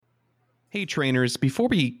Hey trainers, before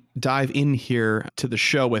we dive in here to the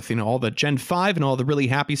show with all the Gen 5 and all the really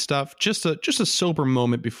happy stuff, just a sober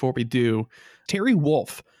moment before we do. Terry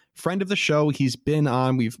Wolf, friend of the show, he's been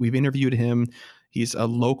on, we've interviewed him. He's a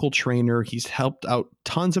local trainer. He's helped out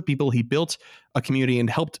tons of people. He built a community and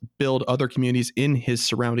helped build other communities in his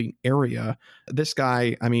surrounding area. This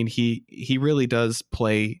guy, I mean, he really does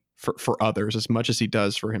play for others as much as he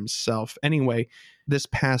does for himself. Anyway, this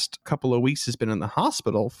past couple of weeks has been in the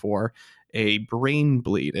hospital for a brain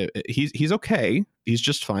bleed. He's okay. He's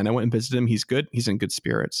just fine. I went and visited him. He's good. He's in good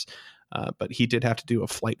spirits. But he did have to do a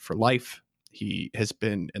flight for life. He has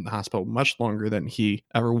been in the hospital much longer than he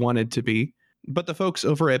ever wanted to be. But the folks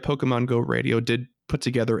over at Pokemon Go Radio did put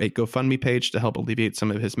together a GoFundMe page to help alleviate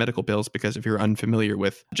some of his medical bills, because if you're unfamiliar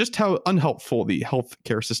with just how unhelpful the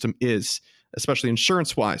healthcare system is, especially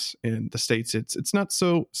insurance-wise in the States, it's not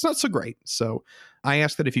so great. So I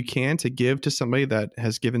ask that if you can, to give to somebody that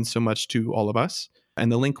has given so much to all of us,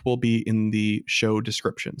 and the link will be in the show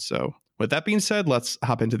description. So with that being said, let's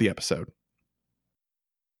hop into the episode.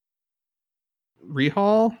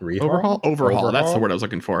 Overhaul. That's the word I was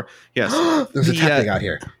looking for. Yes. There's a tech thing out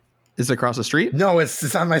here. Is it across the street? No,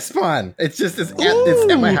 it's on my spawn. It's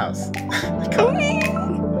at my house.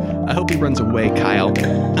 I hope he runs away, Kyle.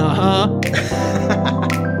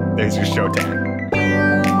 There's your show tag.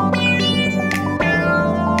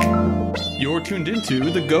 You're tuned into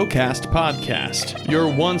the GoCast podcast,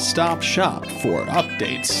 your one-stop shop for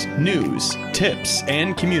updates, news, tips,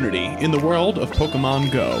 and community in the world of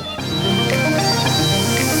Pokemon Go.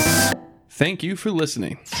 Thank you for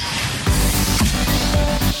listening.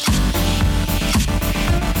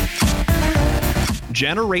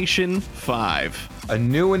 Generation 5. A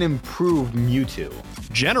new and improved Mewtwo.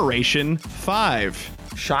 Generation 5.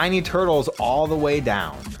 Shiny turtles all the way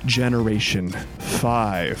down. Generation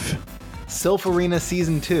 5. Silpharina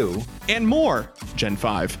Season 2. And more. Gen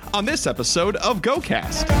 5 on this episode of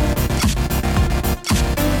GoCast.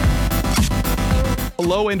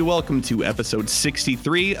 Hello and welcome to episode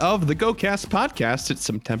 63 of the GoCast podcast. It's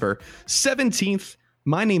September 17th.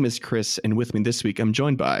 My name is Chris, and with me this week, I'm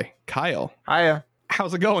joined by Kyle. Hiya.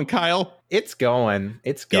 How's it going, Kyle? It's going.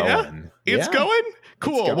 Yeah? It's going? Cool. It's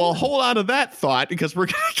going. Well, hold on to that thought, because we're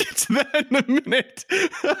going to get to that in a minute.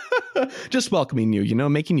 Just welcoming you,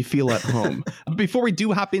 making you feel at home. Before we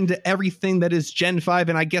do hop into everything that is Gen 5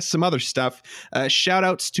 and I guess some other stuff, shout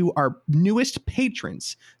outs to our newest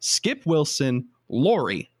patrons, Skip Wilson,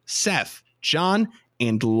 Lori, Seth, John,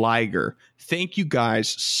 and Liger. Thank you guys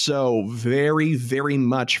so very, very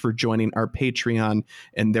much for joining our Patreon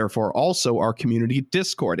and therefore also our community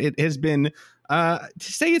Discord. It has been, to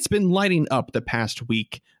say it's been lighting up the past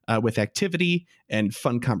week with activity and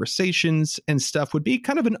fun conversations and stuff would be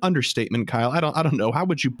kind of an understatement, Kyle. I don't know. How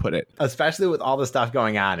would you put it? Especially with all the stuff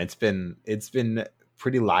going on, it's been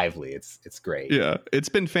pretty lively. It's great. Yeah, it's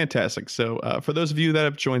been fantastic. So for those of you that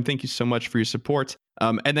have joined, thank you so much for your support.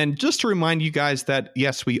 And then just to remind you guys that,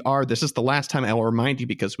 yes, this is the last time I will remind you,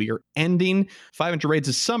 because we are ending 500 raids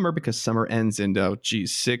this summer, because summer ends in,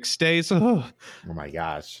 6 days. Oh my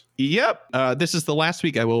gosh. Yep. This is the last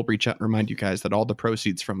week I will reach out and remind you guys that all the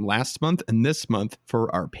proceeds from last month and this month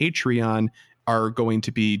for our Patreon are going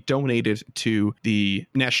to be donated to the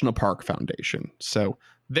National Park Foundation. So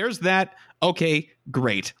there's that. Okay,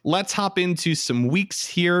 great. Let's hop into some weeks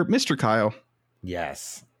here. Mr. Kyle.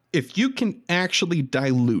 Yes. If you can actually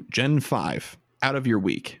dilute Gen 5 out of your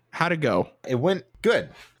week, how'd it go? It went good,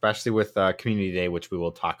 especially with Community Day, which we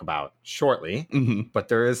will talk about shortly. Mm-hmm. But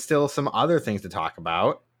there is still some other things to talk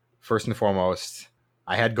about. First and foremost,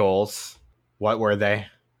 I had goals. What were they?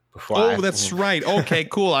 That's right. Okay,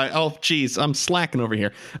 cool. I'm slacking over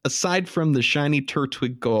here. Aside from the shiny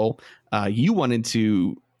Turtwig goal, you wanted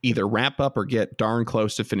to either wrap up or get darn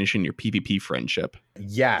close to finishing your PvP friendship.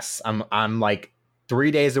 Yes, I'm like 3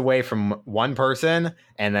 days away from one person,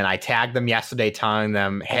 and then I tagged them yesterday telling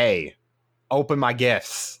them, hey, open my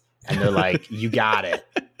gifts. And they're like, you got it.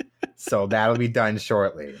 So that'll be done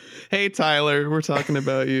shortly. Hey, Tyler, we're talking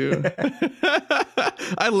about you.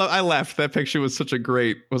 I laughed. That picture was such a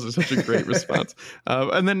great response.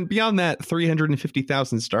 And then beyond that,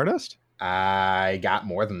 350,000 Stardust? I got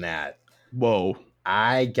more than that. Whoa.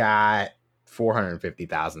 I got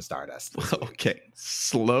 450,000 Stardust. Okay,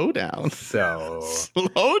 slow down.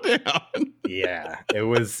 Slow down. Yeah, it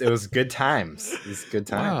was good times. It was good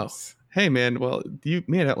times. Wow. Hey, man. Well, you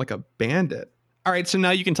made out like a bandit. All right, so now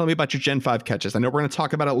you can tell me about your Gen 5 catches. I know we're going to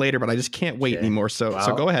talk about it later, but I just can't wait anymore. So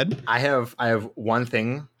go ahead. I have one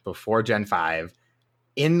thing before Gen 5.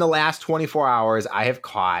 In the last 24 hours, I have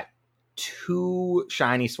caught 2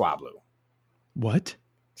 shiny Swablu. What?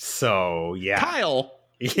 So, yeah. Kyle!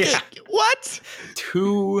 Yeah. What?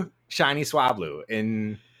 2 shiny Swablu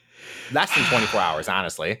in less than 24 hours,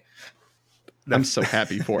 honestly. I'm so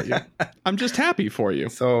happy for you. I'm just happy for you.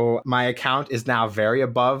 So my account is now very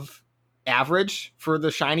above average for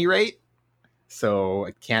the shiny rate. So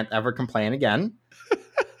I can't ever complain again.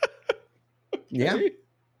 Yeah.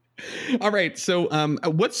 All right. So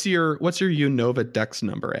what's your Unova Dex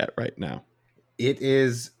number at right now? It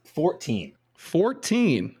is 14.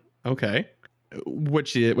 14. Okay.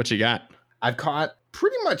 What you got? I've caught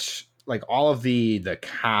pretty much like all of the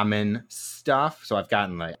common stuff. So I've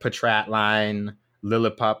gotten like Patrat line,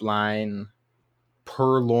 Lillipup line,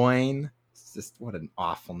 Purloin. It's just what an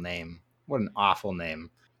awful name. What an awful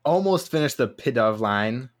name. Almost finished the Pidove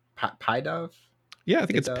line. Pidove? Yeah, I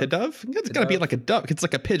think it's Pidove. It's got to be like a dove. It's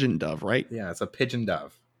like a pigeon dove, right? Yeah, it's a pigeon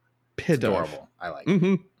dove. Pidove. It's adorable. I like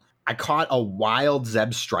it. I caught a wild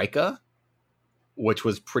Zebstrika, which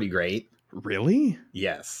was pretty great. Really?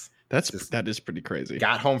 Yes. That is pretty crazy.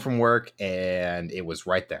 Got home from work and it was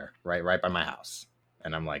right there, right by my house.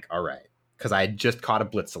 And I'm like, all right. Because I had just caught a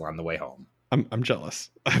Blitzel on the way home. I'm jealous.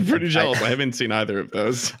 I'm pretty jealous. I haven't seen either of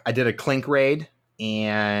those. I did a Clink raid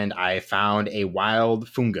and I found a wild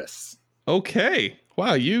Fungus. Okay.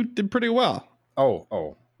 Wow, you did pretty well.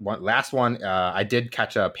 Last one, I did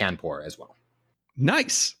catch a Panpour as well.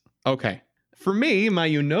 Nice. Okay. For me, my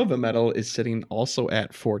Unova medal is sitting also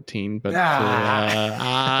at 14, but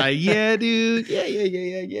yeah, dude.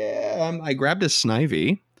 Yeah. I grabbed a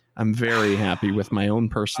Snivy. I'm very happy with my own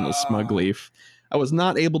personal smug leaf. I was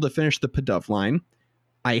not able to finish the Pidove line.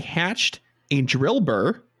 I hatched a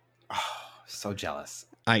Drillbur. Oh, so jealous.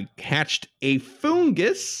 I hatched a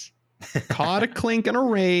Fungus, caught a Clink in a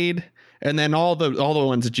raid, and then all the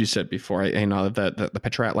ones that you said before. I know the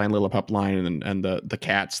Patrat line, Lillipup line, and the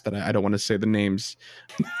cats that I don't want to say the names.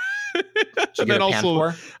 Did you get a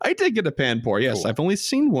Panpour? I did get a Panpour. Yes, cool. I've only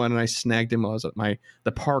seen one, and I snagged him while I was at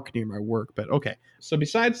the park near my work. But okay. So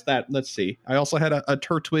besides that, let's see. I also had a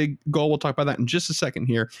Turtwig goal. We'll talk about that in just a second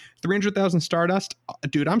here. 300,000 Stardust,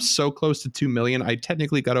 dude. I'm so close to 2 million. I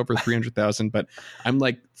technically got over 300,000, but I'm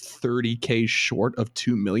like 30K short of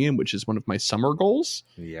 2 million, which is one of my summer goals.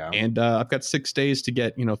 Yeah. And I've got 6 days to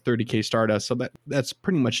get 30K Stardust, so that's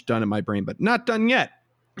pretty much done in my brain, but not done yet.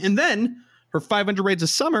 And then for 500 raids of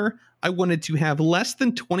summer, I wanted to have less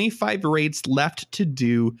than 25 raids left to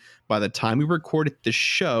do by the time we recorded the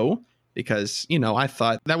show, because, I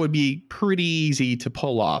thought that would be pretty easy to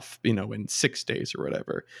pull off, in 6 days or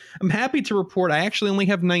whatever. I'm happy to report I actually only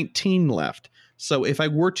have 19 left. So if I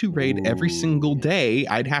were to raid every single day,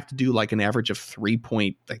 I'd have to do like an average of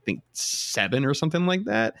 3.7 or something like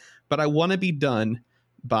that. But I want to be done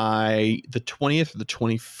by the 20th or the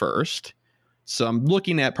 21st. So I'm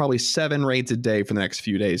looking at probably 7 raids a day for the next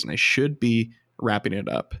few days, and I should be wrapping it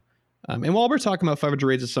up. And while we're talking about 500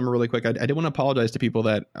 raids this summer really quick, I did want to apologize to people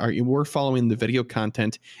that were following the video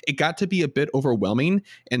content. It got to be a bit overwhelming.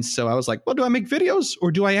 And so I was like, well, do I make videos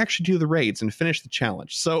or do I actually do the raids and finish the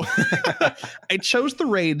challenge? So I chose the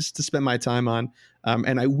raids to spend my time on.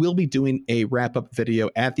 And I will be doing a wrap-up video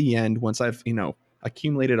at the end once I've,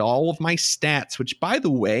 accumulated all of my stats, which, by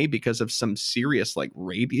the way, because of some serious like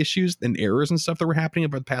raid issues and errors and stuff that were happening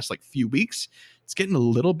over the past like few weeks, it's getting a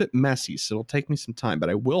little bit messy. So it'll take me some time, but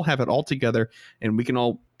I will have it all together and we can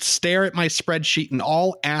all stare at my spreadsheet and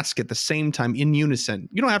all ask at the same time in unison.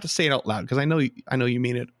 You don't have to say it out loud because I know you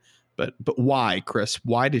mean it, but why, Chris?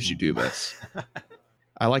 Why did you do this?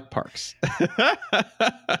 I like parks.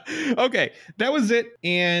 Okay, that was it.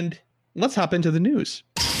 And let's hop into the news.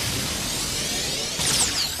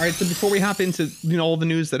 All right, so before we hop into all the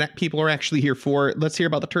news that people are actually here for, let's hear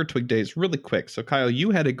about the Turtwig days really quick. So Kyle, you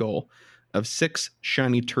had a goal of 6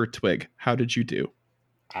 shiny Turtwig. How did you do?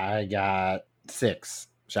 I got 6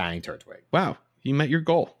 shiny Turtwig. Wow, you met your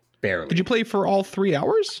goal. Barely. Did you play for all 3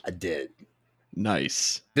 hours? I did.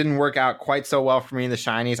 Nice. Didn't work out quite so well for me in the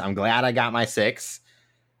shinies. I'm glad I got my 6.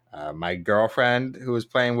 My girlfriend who was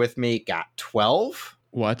playing with me got 12.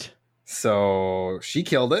 What? So she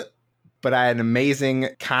killed it. But I had an amazing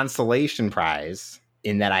consolation prize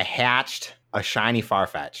in that I hatched a shiny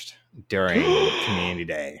Farfetch'd during Community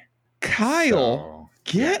Day. Kyle,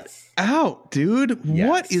 get out, dude. Yes.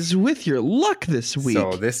 What is with your luck this week?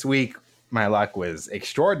 So this week, my luck was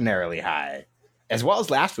extraordinarily high, as well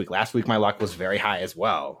as last week. Last week, my luck was very high as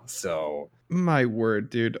well. So my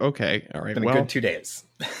word, dude. Okay. All right. It's been a good 2 days.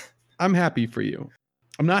 I'm happy for you.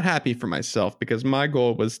 I'm not happy for myself because my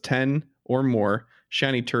goal was 10 or more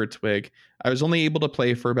shiny Turtwig. I was only able to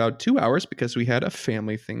play for about 2 hours because we had a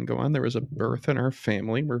family thing go on. There was a birth in our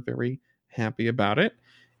family. We're very happy about it.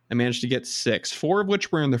 I managed to get 6, 4 of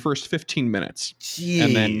which were in the first 15 minutes. Jeez.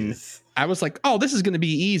 And then I was like, oh, this is going to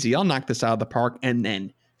be easy. I'll knock this out of the park. And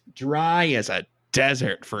then dry as a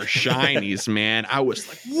desert for shinies, man. I was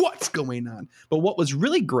like, what's going on? But what was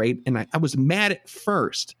really great, and I was mad at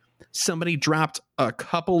first, somebody dropped a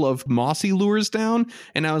couple of mossy lures down,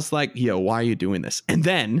 and I was like, yo, why are you doing this? And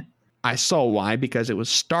then I saw why, because it was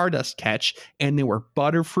Stardust Catch, and they were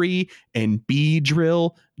Butterfree and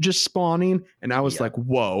Beedrill just spawning, and I was like,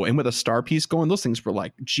 whoa. And with a star piece going, those things were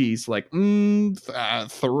like, geez, like 3,000?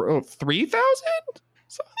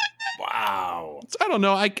 Wow. I don't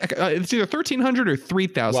know. It's either 1,300 or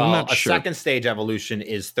 3,000. Well, I'm not sure. A second stage evolution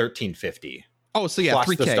is 1,350. Oh, so yeah, plus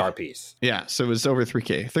 3K. The star piece. Yeah, so it was over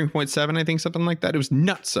 3K. 3.7, I think, something like that. It was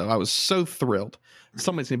nuts. So I was so thrilled.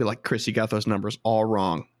 Somebody's going to be like, Chris, you got those numbers all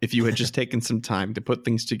wrong. If you had just taken some time to put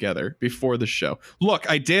things together before the show. Look,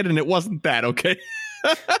 I did, and it wasn't that, okay?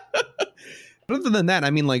 But other than that,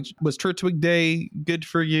 I mean, like, was Turtwig Day good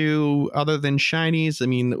for you other than shinies? I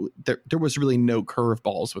mean, there was really no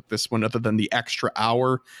curveballs with this one other than the extra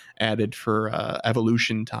hour added for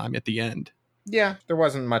evolution time at the end. Yeah, there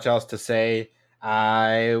wasn't much else to say.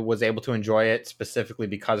 I was able to enjoy it specifically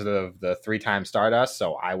because of the 3-time Stardust,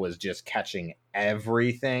 so I was just catching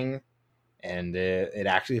everything, and it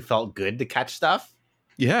actually felt good to catch stuff.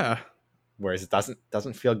 Yeah. Whereas it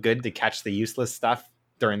doesn't feel good to catch the useless stuff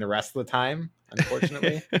during the rest of the time,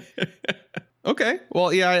 unfortunately. Okay.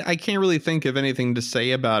 Well, yeah, I can't really think of anything to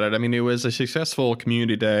say about it. I mean, it was a successful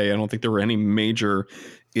community day. I don't think there were any major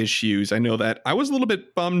issues. I know that I was a little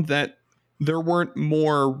bit bummed that there weren't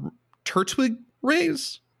more Turtwig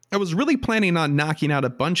rays. I was really planning on knocking out a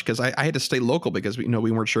bunch because I had to stay local because we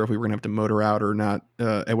weren't sure if we were going to have to motor out or not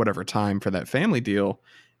at whatever time for that family deal.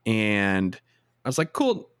 And I was like,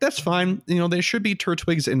 cool, that's fine. There should be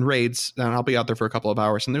Turtwigs and raids, and I'll be out there for a couple of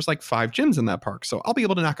hours. And there's like 5 gyms in that park, so I'll be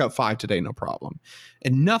able to knock out 5 today, no problem.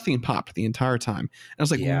 And nothing popped the entire time. And I was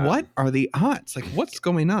like, What are the odds? Like, what's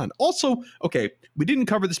going on? Also, okay, we didn't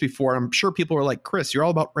cover this before. I'm sure people are like, Chris, you're all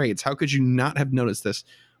about raids. How could you not have noticed this?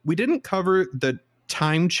 We didn't cover the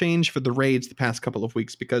time change for the raids the past couple of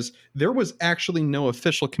weeks because there was actually no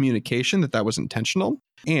official communication that was intentional.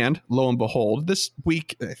 And lo and behold, this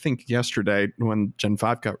week, I think yesterday when Gen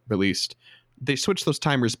 5 got released, they switched those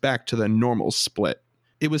timers back to the normal split.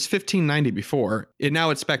 It was 1590 before, and now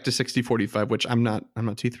it's back to 6045, which I'm not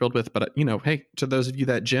too thrilled with. But hey, to those of you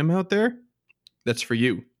that gym out there, that's for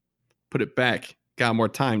you. Put it back. Got more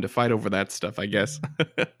time to fight over that stuff, I guess.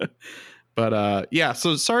 But yeah,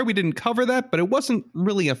 so sorry we didn't cover that, but it wasn't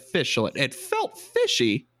really official. It felt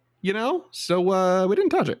fishy, so we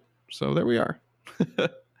didn't touch it. So there we are.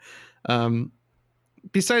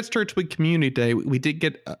 Besides Turtwig Community Day, we did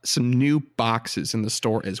get some new boxes in the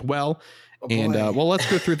store as well. Oh, and let's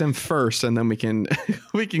go through them first, and then we can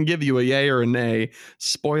give you a yay or a nay.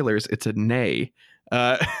 Spoilers, it's a nay.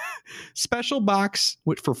 Special box,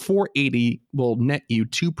 which for $480 will net you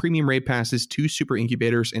 2 premium raid passes, 2 super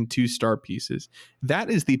incubators, and 2 star pieces. That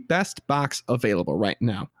is the best box available right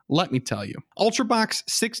now. Let me tell you. Ultra box,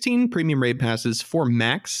 16 premium raid passes, 4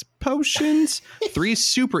 max potions, 3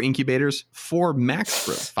 super incubators, 4 max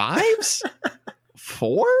revives,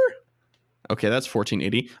 4. Okay, that's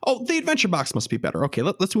 $14.80. Oh, the adventure box must be better. Okay,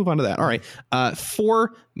 let's move on to that. All right,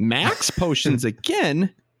 4 max potions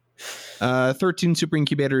again. 13 super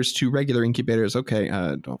incubators, 2 regular incubators. Okay.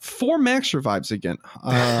 4 max revives again.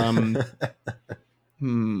 I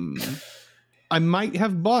might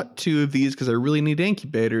have bought 2 of these because I really need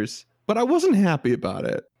incubators, but I wasn't happy about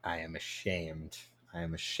it. I am ashamed. I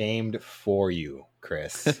am ashamed for you,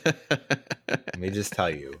 Chris. Let me just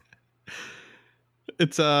tell you.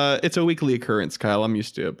 It's a weekly occurrence, Kyle. I'm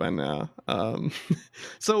used to it by now.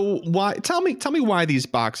 So why? Tell me why these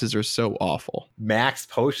boxes are so awful. Max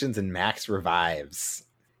potions and max revives.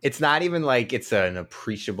 It's not even like it's an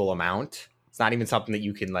appreciable amount. It's not even something that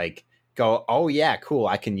you can like go, oh yeah, cool,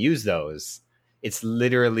 I can use those. It's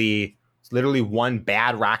literally 1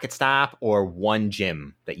 bad rocket stop or 1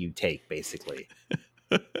 gym that you take, basically.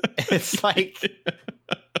 It's like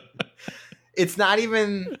it's not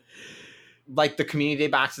even like the community day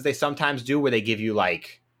boxes they sometimes do where they give you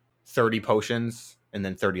like 30 potions and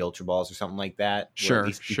then 30 ultra balls or something like that. Sure, at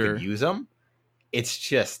least you can use them.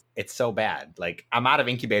 It's so bad. Like, I'm out of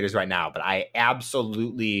incubators right now, but I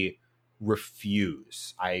absolutely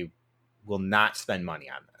refuse. I will not spend money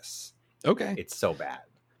on this. Okay. It's so bad.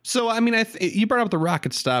 So, I mean, you brought up the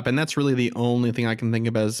rocket stop, and that's really the only thing I can think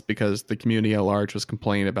of as because the community at large was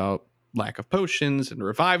complaining about lack of potions and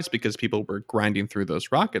revives because people were grinding through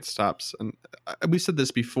those rocket stops. And we said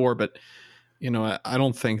this before, but I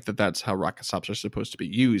don't think that that's how rocket stops are supposed to be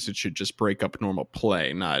used. It should just break up normal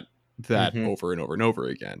play, not that over and over and over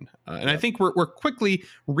again. And I think we're quickly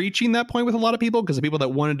reaching that point with a lot of people, because the people that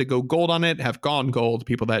wanted to go gold on it have gone gold.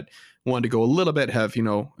 People that wanted to go a little bit have,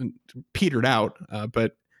 petered out.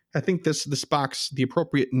 But I think this box, the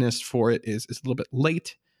appropriateness for it is a little bit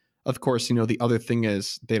late. Of course, the other thing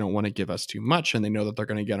is they don't want to give us too much, and they know that they're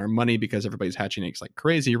going to get our money because everybody's hatching eggs like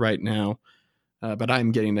crazy right now. But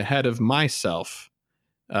I'm getting ahead of myself.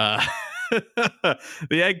 The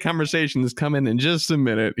egg conversation is coming in just a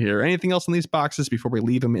minute here. Anything else in these boxes before we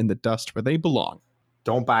leave them in the dust where they belong?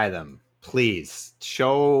 Don't buy them. Please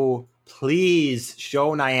show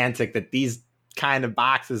Niantic that these kind of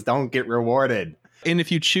boxes don't get rewarded. And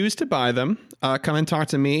if you choose to buy them, come and talk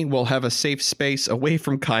to me. We'll have a safe space away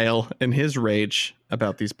from Kyle and his rage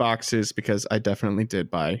about these boxes, because I definitely did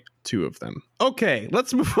buy 2 of them. Okay,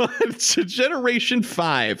 let's move on to Generation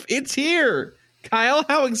 5. It's here. Kyle,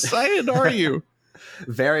 how excited are you?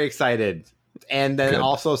 Very excited. And then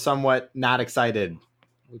also somewhat not excited.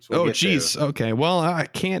 Which we'll geez. Okay. Well, I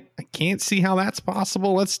can't see how that's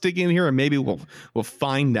possible. Let's dig in here and maybe we'll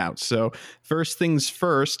find out. So first things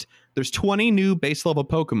first, there's 20 new base level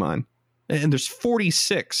Pokemon, and there's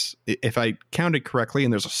 46, if I counted correctly,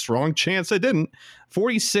 and there's a strong chance I didn't,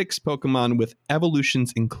 46 Pokemon with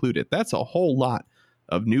evolutions included. That's a whole lot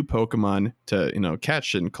of new Pokemon to,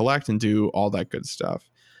 catch and collect and do all that good stuff.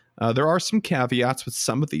 There are some caveats with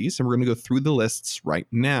some of these, and we're going to go through the lists right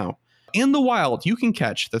now. In the wild, you can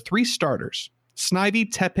catch the 3 starters, Snivy,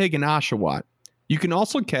 Tepig, and Oshawott. You can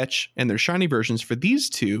also catch, and their shiny versions for these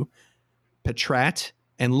 2, Patrat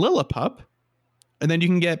and Lillipup. And then you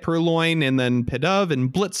can get Purloin and then Pidove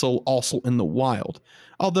and Blitzel also in the wild.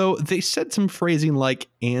 Although they said some phrasing like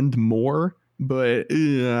 "and more," but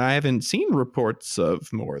I haven't seen reports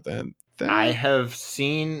of more than that. I have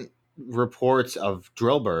seen reports of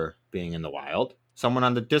Drillbur being in the wild. Someone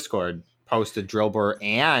on the Discord posted Drillbur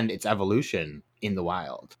and its evolution in the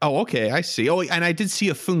wild. Oh, okay. I see. Oh, and I did see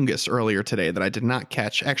a Fungus earlier today that I did not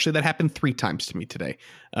catch. Actually, that happened 3 times to me today.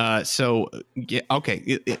 Yeah,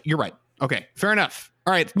 okay. You're right. Okay, fair enough.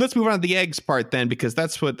 All right, let's move on to the eggs part then, because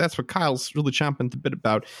that's what Kyle's really chomping the bit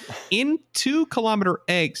about. In 2 kilometer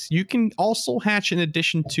eggs, you can also hatch, in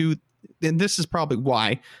addition to, and this is probably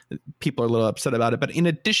why people are a little upset about it, but in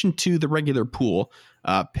addition to the regular pool,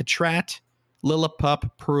 Patrat,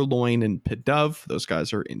 Lillipup, Purloin, and Pidove, those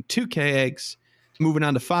guys are in 2K eggs. Moving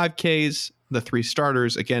on to 5Ks, the 3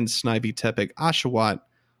 starters, again, Snivy, Tepig, Oshawott,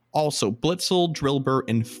 also Blitzel, Drillbur,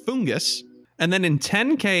 and Fungus. And then in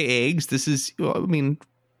 10K eggs, this is,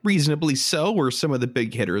 reasonably so, where some of the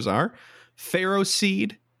big hitters are.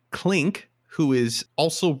 Ferroseed, Klink, who is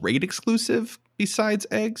also raid exclusive besides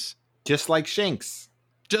eggs. Just like Shinx.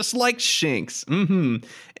 Mm-hmm.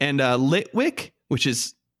 And Litwick, which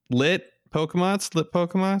is lit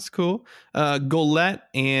Pokemon. It's cool. Golett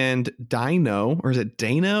and Dino, or is it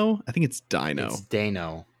Dano? I think it's Dino. It's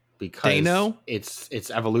Dano. Because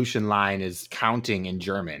its evolution line is counting in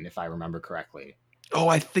German, if I remember correctly. Oh,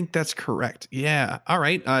 I think that's correct. Yeah. All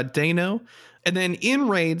right. Dano. And then in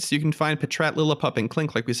raids, you can find Patrat, Lillipup, and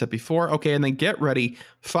Klink, like we said before. Okay, and then get ready,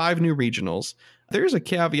 5 new regionals. There's a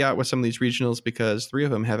caveat with some of these regionals because 3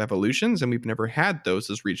 of them have evolutions, and we've never had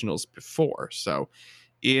those as regionals before. So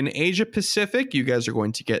in Asia Pacific, you guys are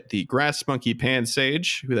going to get the Grass Monkey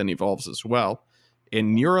Pansage, who then evolves as well.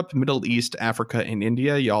 In Europe, Middle East, Africa, and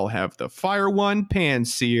India, y'all have the fire one,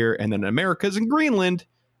 Pansear, and then Americas and Greenland,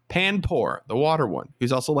 Panpour, the water one,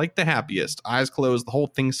 who's also like the happiest. Eyes closed, the whole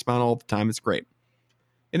thing smiling all the time. It's great.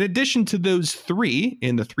 In addition to those 3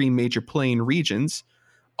 in the 3 major playing regions,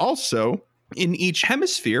 also in each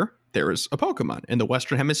hemisphere, there is a Pokemon. In the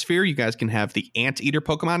Western Hemisphere, you guys can have the Anteater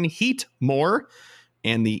Pokemon Heatmor.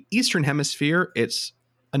 And the Eastern Hemisphere, it's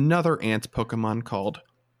another ant Pokemon called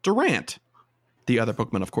Durant. The other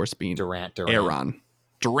Pokemon, of course, being Durant. Aron.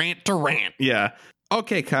 Durant. Yeah.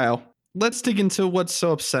 Okay, Kyle, let's dig into what's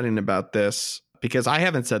so upsetting about this, because I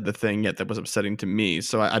haven't said the thing yet that was upsetting to me.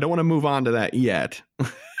 So I don't want to move on to that yet,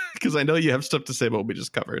 because I know you have stuff to say about what we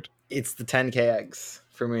just covered. It's the 10K eggs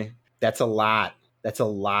for me. That's a lot. That's a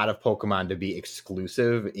lot of Pokemon to be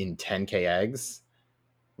exclusive in 10K eggs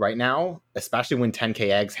right now, especially when 10K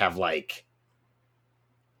eggs have like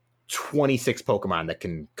 26 Pokemon that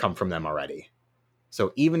can come from them already.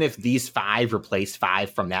 So even if these 5 replace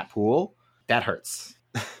 5 from that pool, that hurts.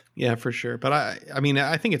 Yeah, for sure. But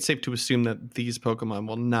I think it's safe to assume that these Pokemon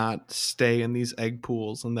will not stay in these egg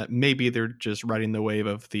pools, and that maybe they're just riding the wave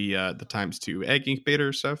of the ×2 egg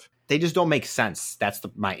incubator stuff. They just don't make sense. That's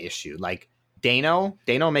my issue. Like Dano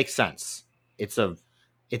makes sense. It's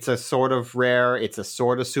It's a sort of rare. It's a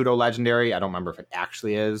sort of pseudo legendary. I don't remember if it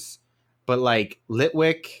actually is, but like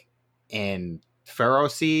Litwick and Pharaoh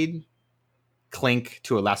Seed, Clink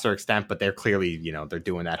to a lesser extent, but they're clearly, you know, they're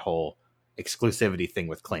doing that whole exclusivity thing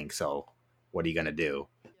with Clink. So what are you gonna do?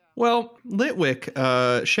 Well, Litwick,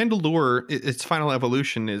 Chandelure, its final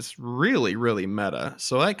evolution is really, really meta.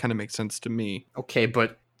 So that kind of makes sense to me. Okay,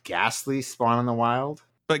 but Ghastly spawn in the wild.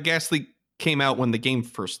 But Ghastly came out when the game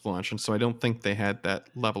first launched, and so I don't think they had that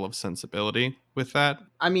level of sensibility with that.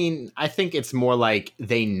 I mean, I think it's more like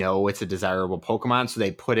they know it's a desirable Pokemon, so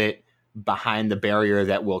they put it behind the barrier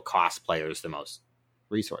that will cost players the most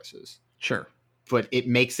resources. Sure. But it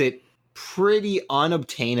makes it pretty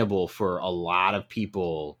unobtainable for a lot of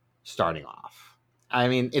people starting off. I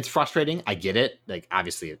mean, it's frustrating. I get it. Like,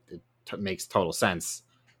 obviously, it makes total sense.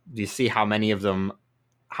 Do you see how many of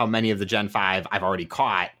the Gen 5 I've already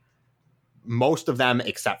caught? Most of them,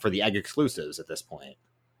 except for the egg exclusives at this point.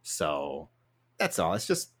 So that's all. It's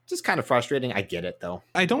just kind of frustrating. I get it, though.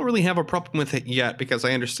 I don't really have a problem with it yet because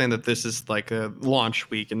I understand that this is like a launch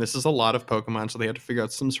week and this is a lot of Pokemon, so they had to figure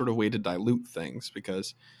out some sort of way to dilute things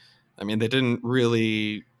because, I mean, they didn't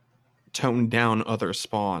really tone down other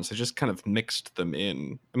spawns. They just kind of mixed them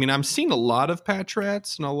in. I mean, I'm seeing a lot of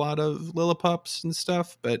Patrats and a lot of Lillipups and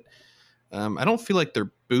stuff, but I don't feel like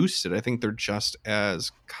they're boosted. I think they're just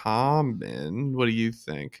as common. What do you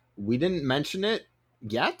think? We didn't mention it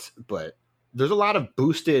yet, but there's a lot of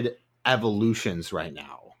boosted evolutions right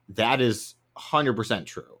now. That is 100%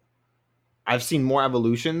 true. I've seen more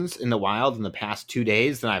evolutions in the wild in the past 2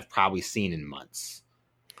 days than I've probably seen in months.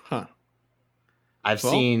 Huh. I've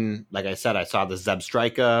seen, like I said, I saw the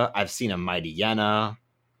Zebstrika. I've seen a Mighty Yena.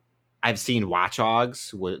 I've seen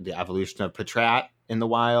Watchogs, with the evolution of Patrat in the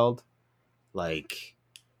wild. Like,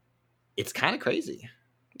 it's kind of crazy.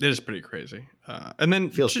 It is pretty crazy. And then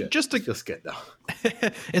feels good. It feels good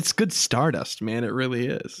though. It's good Stardust, man. It really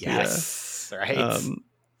is. Yes, yeah. Right.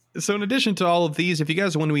 So in addition to all of these, if you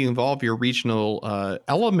guys want to involve your regional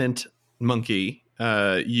element monkey,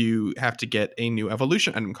 you have to get a new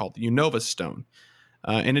evolution item called the Unova Stone.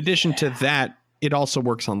 In addition to that, it also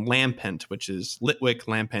works on Lampent, which is Litwick,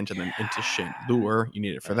 Lampent, and then into Chandelure. You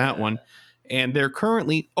need it for that one. And they're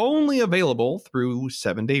currently only available through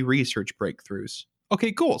 7-day research breakthroughs.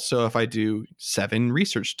 Okay, cool. So if I do 7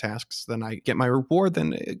 research tasks, then I get my reward.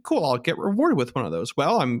 Then cool, I'll get rewarded with one of those.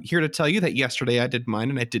 Well, I'm here to tell you that yesterday I did mine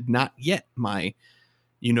and I did not get my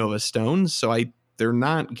Unova Stones. So they're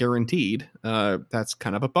not guaranteed. That's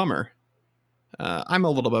kind of a bummer. I'm a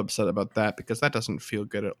little bit upset about that because that doesn't feel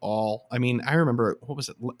good at all. I mean, I remember, what was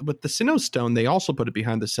it? With the Sinnoh Stone, they also put it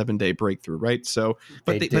behind the 7-day breakthrough, right? So,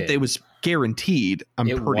 but they was guaranteed, I'm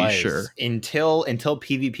pretty sure. Until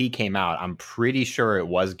PvP came out, I'm pretty sure it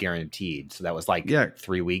was guaranteed. So that was like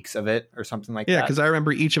 3 weeks of it or something like that. Yeah, because I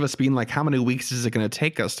remember each of us being like, how many weeks is it going to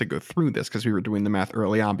take us to go through this? Because we were doing the math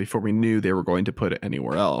early on before we knew they were going to put it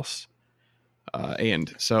anywhere else.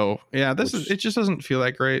 And so, yeah, it just doesn't feel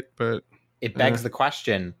that great, but... It begs the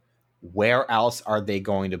question, where else are they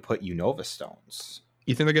going to put Unova Stones?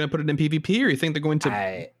 You think they're going to put it in PvP, or you think they're going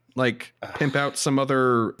to pimp out some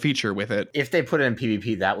other feature with it? If they put it in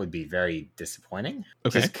PvP, that would be very disappointing.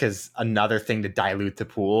 Okay. Just because another thing to dilute the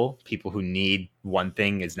pool, people who need one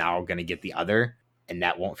thing is now going to get the other, and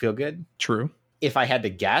that won't feel good. True. If I had to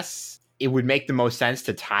guess, it would make the most sense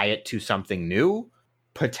to tie it to something new,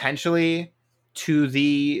 potentially to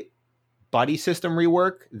the buddy system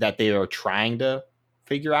rework that they are trying to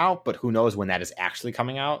figure out, but who knows when that is actually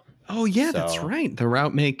coming out. Oh yeah, that's right. The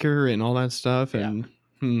Route Maker and all that stuff. And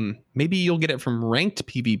maybe you'll get it from ranked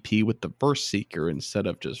PvP with the Verse Seeker instead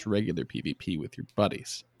of just regular PvP with your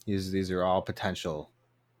buddies. These are all potential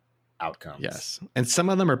outcomes. Yes. And some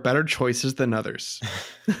of them are better choices than others.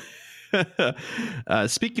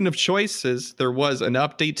 Speaking of choices, there was an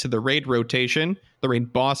update to the raid rotation, the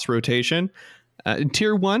raid boss rotation. In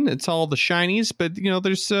tier 1, it's all the shinies, but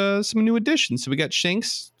there's some new additions. So we got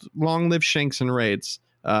Shanks, long live Shanks and raids.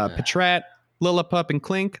 Patrat, Lillipup, and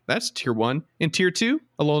Clink, that's tier 1. In tier 2,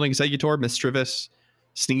 Alolan Exeggutor, Misdreavus,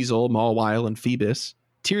 Sneasel, Mawile, and Phoebus.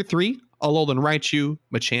 Tier 3, Alolan Raichu,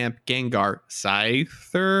 Machamp, Gengar,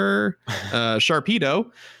 Scyther, Sharpedo.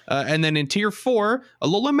 And then in tier 4,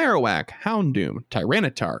 Alolan Marowak, Houndoom,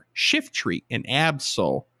 Tyranitar, Shiftry, and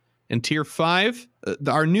Absol. In tier 5,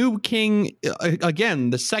 our new king,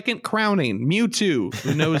 again, the second crowning, Mewtwo,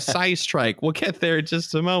 who knows Psystrike. We'll get there in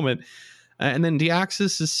just a moment. And then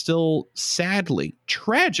Deoxys is still, sadly,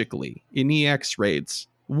 tragically, in EX raids.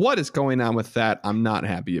 What is going on with that? I'm not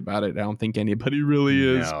happy about it. I don't think anybody really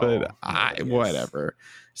is, but whatever.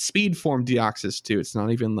 Speed form Deoxys, too. It's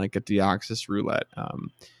not even like a Deoxys roulette.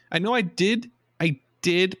 I know I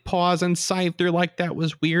did pause on Scyther like that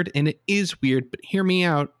was weird, and it is weird, but hear me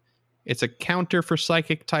out. It's a counter for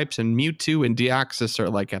psychic types, and Mewtwo and Deoxys are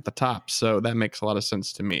like at the top, so that makes a lot of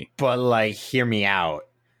sense to me. But like, hear me out.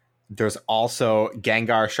 There's also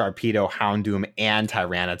Gengar, Sharpedo, Houndoom, and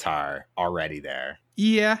Tyranitar already there.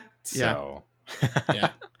 Yeah. So Yeah.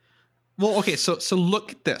 Well, okay, so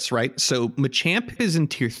look at this, right? So Machamp is in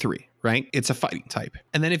tier 3, right? It's a fighting type.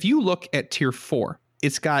 And then if you look at tier 4,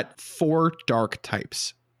 it's got 4 dark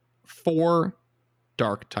types. 4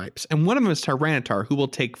 dark types. And one of them is Tyranitar, who will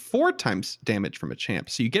take 4 times damage from Machamp.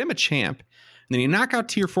 So you get a Machamp, and then you knock out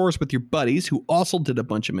tier 4s with your buddies, who also did a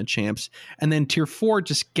bunch of Machamps. And then tier 4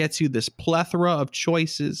 just gets you this plethora of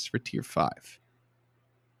choices for tier 5.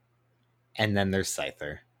 And then there's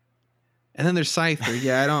Scyther. And then there's Scyther.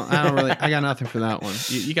 Yeah, I don't really, I got nothing for that one.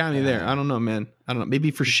 You got me there. I don't know, man. I don't know. Maybe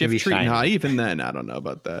for Shift Tree. Not even then. I don't know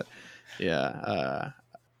about that. Yeah.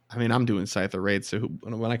 I mean, I'm doing Scyther raids, so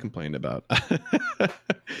what I complained about.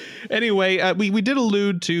 Anyway, we did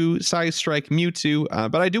allude to Psystrike Mewtwo,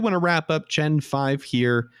 but I do want to wrap up Gen 5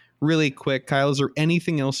 here really quick. Kyle, is there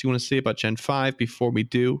anything else you want to say about Gen 5 before we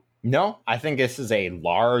do? No, I think this is a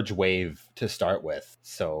large wave to start with.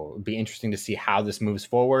 So it'd be interesting to see how this moves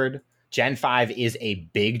forward. Gen 5 is a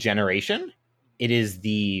big generation. It is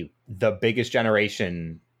the biggest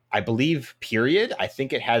generation, I believe, period. I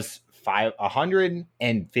think it has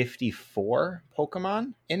 154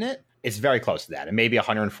 Pokemon in it. It's very close to that. It may be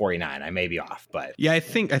 149. I may be off, but yeah, I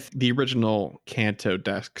think the original Kanto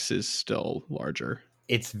Dex is still larger.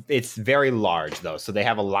 It's very large though, so they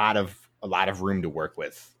have a lot of room to work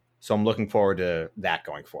with. So I'm looking forward to that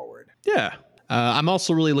going forward. Yeah, I'm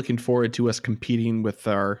also really looking forward to us competing with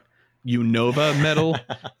our Unova medal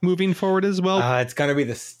moving forward as well. It's gonna be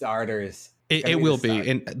the starters. It will be.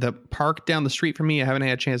 And the park down the street from me, I haven't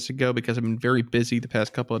had a chance to go because I've been very busy the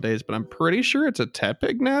past couple of days, but I'm pretty sure it's a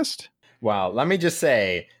Tepig Nest. Well, let me just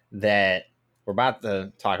say that we're about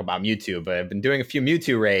to talk about Mewtwo, but I've been doing a few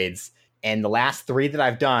Mewtwo raids, and the last 3 that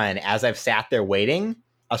I've done, as I've sat there waiting,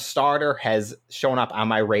 a starter has shown up on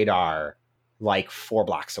my radar like 4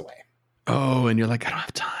 blocks away. Oh, and you're like, I don't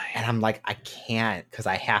have time. And I'm like, I can't because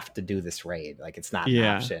I have to do this raid. Like, it's not an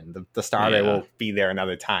option. The starter will be there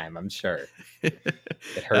another time, I'm sure.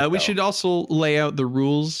 It hurt, we should also lay out the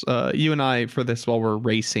rules. You and I, for this, while we're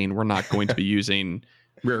racing, we're not going to be using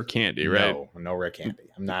rare candy, right? No rare candy.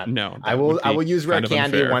 I'm not. No, I will use rare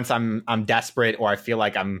candy once I'm desperate or I feel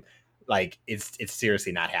like I'm like it's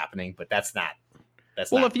seriously not happening. But that's not.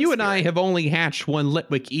 Well, if you and I have only hatched 1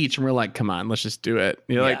 Litwick each, and we're like, come on, let's just do it.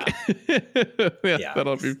 You're like,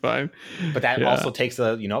 that'll be fine. But that also takes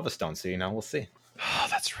a Unova Stone, so we'll see. Oh,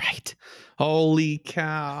 that's right. Holy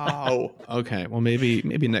cow. Okay, well maybe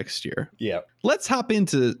next year. Yeah. Let's hop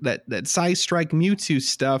into that Psystrike Mewtwo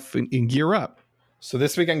stuff and gear up. So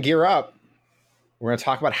this week on Gear Up, we're going to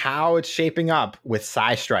talk about how it's shaping up with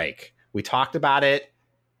Psystrike. We talked about it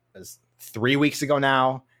 3 weeks ago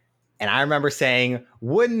now. And I remember saying,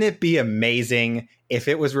 wouldn't it be amazing if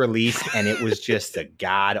it was released and it was just a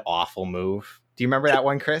god-awful move? Do you remember that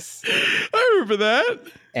one, Chris? I remember that.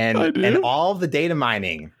 And all the data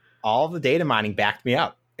mining backed me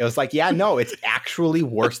up. It was like, yeah, no, it's actually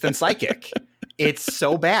worse than Psychic. It's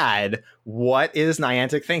so bad. What is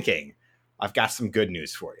Niantic thinking? I've got some good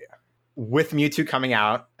news for you. With Mewtwo coming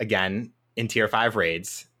out again in Tier 5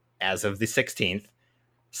 raids as of the 16th,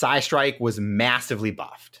 Psystrike was massively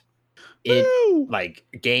buffed. Like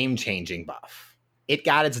game-changing buff. It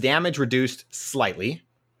got its damage reduced slightly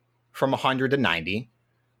from 100 to 90,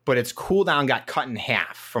 but its cooldown got cut in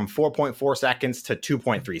half from 4.4 seconds to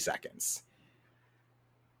 2.3 seconds.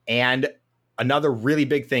 And another really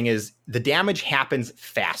big thing is the damage happens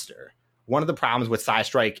faster. One of the problems with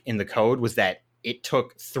Psystrike in the code was that it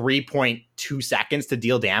took 3.2 seconds to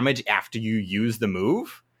deal damage after you use the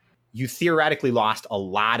move. You theoretically lost a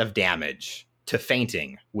lot of damage to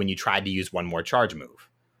fainting when you tried to use one more charge move.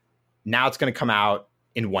 Now it's going to come out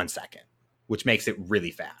in 1 second, which makes it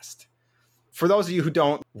really fast. For those of you who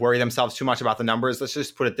don't worry themselves too much about the numbers, let's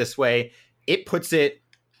just put it this way. It puts it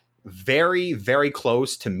very, very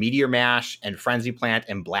close to Meteor Mash and Frenzy Plant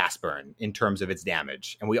and Blast Burn in terms of its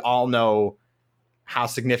damage. And we all know how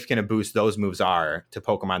significant a boost those moves are to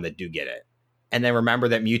Pokemon that do get it. And then remember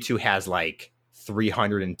that Mewtwo has like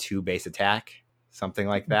 302 base attack. Something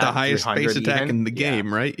like that. The highest base attack in the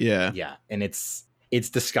game, right? Yeah. Yeah. And it's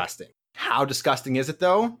disgusting. How disgusting is it,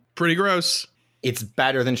 though? Pretty gross. It's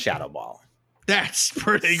better than Shadow Ball. That's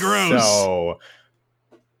pretty gross. So,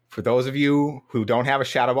 for those of you who don't have a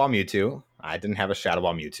Shadow Ball Mewtwo, I didn't have a Shadow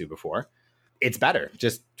Ball Mewtwo before, it's better.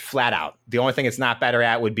 Just flat out. The only thing it's not better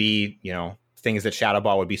at would be, things that Shadow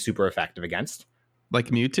Ball would be super effective against. Like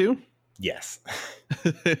Mewtwo? Yes.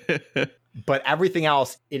 But everything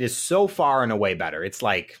else, it is so far and away better. It's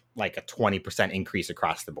like a 20% increase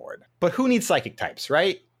across the board. But who needs psychic types,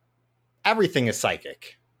 right? Everything is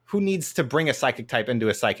psychic. Who needs to bring a psychic type into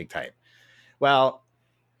a psychic type? Well,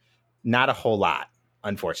 not a whole lot,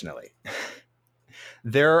 unfortunately.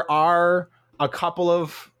 There are a couple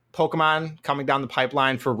of Pokemon coming down the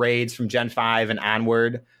pipeline for raids from Gen 5 and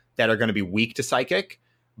onward that are going to be weak to psychic,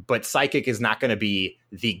 but psychic is not going to be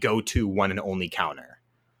the go-to one and only counter.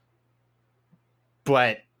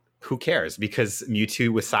 But who cares? Because Mewtwo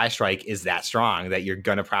with Psystrike is that strong that you're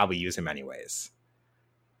going to probably use him anyways.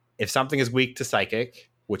 If something is weak to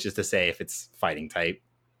Psychic, which is to say if it's fighting type,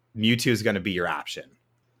 Mewtwo is going to be your option.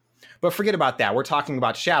 But forget about that. We're talking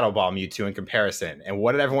about Shadow Ball Mewtwo in comparison. And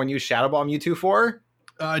what did everyone use Shadow Ball Mewtwo for?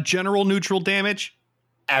 General neutral damage?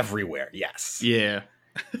 Everywhere, yes. Yeah.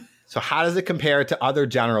 So how does it compare to other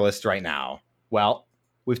generalists right now? Well,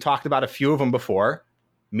 we've talked about a few of them before.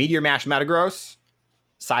 Meteor Mash Metagross.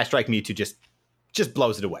 Psystrike Mewtwo just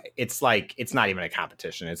blows it away. It's not even a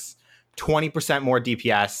competition. It's 20% more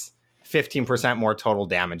DPS, 15% more total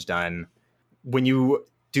damage done. When you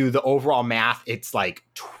do the overall math, it's like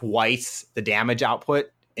twice the damage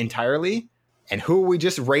output entirely. And who are we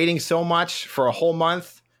just rating so much for a whole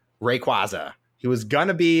month? Rayquaza. He was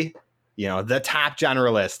gonna be, the top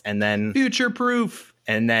generalist, and then future proof.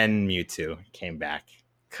 And then Mewtwo came back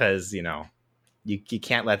because You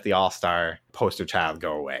can't let the all-star poster child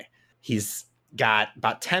go away. He's got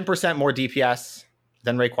about 10% more DPS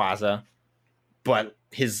than Rayquaza, but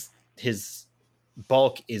his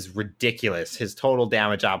bulk is ridiculous. His total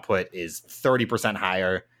damage output is 30%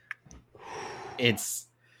 higher. It's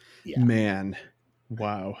man,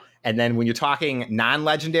 wow. And then when you're talking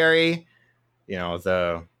non-legendary,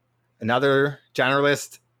 another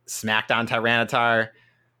generalist, Smackdown Tyranitar.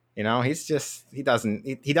 He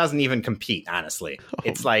doesn't even compete, honestly.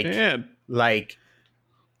 It's like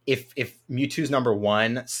if Mewtwo's number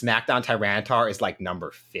 1, Smackdown Tyranitar is like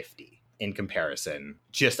number 50 in comparison,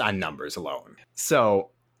 just on numbers alone.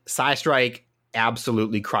 So Psystrike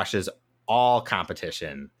absolutely crushes all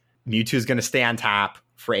competition. Mewtwo's going to stay on top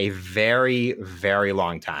for a very, very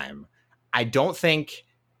long time. I don't think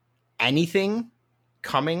anything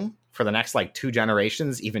coming for the next 2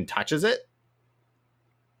 generations even touches it.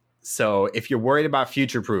 So if you're worried about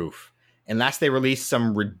future proof, unless they release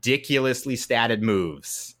some ridiculously statted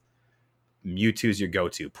moves, Mewtwo's your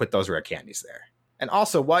go-to. Put those rare candies there. And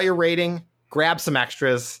also, while you're raiding, grab some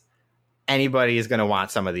extras. Anybody is going to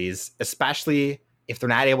want some of these, especially if they're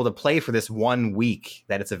not able to play for this 1 week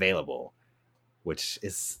that it's available, which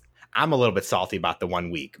is, I'm a little bit salty about the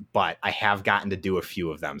 1 week, but I have gotten to do a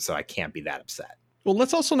few of them, so I can't be that upset. Well,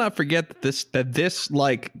 let's also not forget that this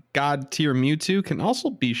god tier Mewtwo can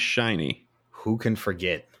also be shiny. Who can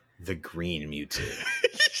forget the green Mewtwo?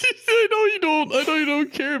 I know you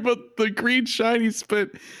don't care about the green shinies,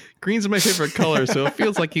 but green's my favorite color, so it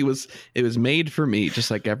feels like it was made for me,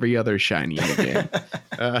 just like every other shiny in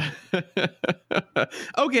the game.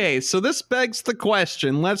 Okay, so this begs the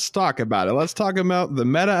question. Let's talk about it. Let's talk about the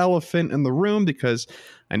meta elephant in the room, because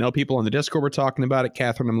I know people on the Discord were talking about it.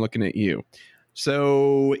 Catherine, I'm looking at you.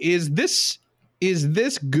 So is this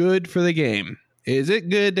good for the game? Is it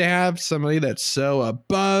good to have somebody that's so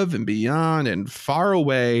above and beyond and far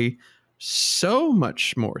away, so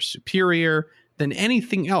much more superior than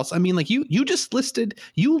anything else? I mean, you listed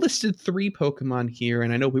 3 Pokemon here,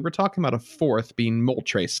 and I know we were talking about a 4th being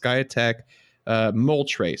Moltres, Sky Attack,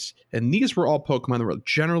 Moltres, and these were all Pokemon that were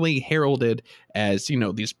generally heralded as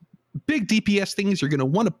these big DPS things. You're going to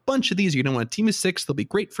want a bunch of these. You're going to want a team of 6. They'll be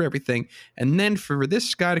great for everything. And then for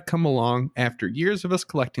this guy to come along after years of us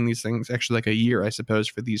collecting these things, actually like a year, I suppose,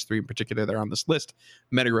 for these 3 in particular that are on this list,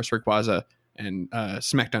 Metagross, Rayquaza, and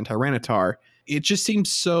Smackdown Tyranitar, it just seems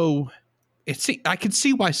so... I could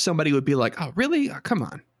see why somebody would be like, oh, really? Oh, come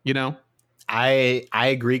on, I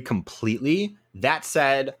agree completely. That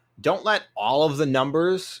said, don't let all of the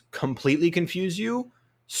numbers completely confuse you.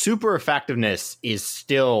 Super effectiveness is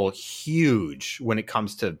still huge when it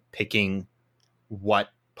comes to picking what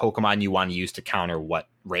Pokemon you want to use to counter what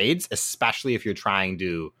raids, especially if you're trying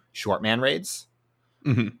to short man raids.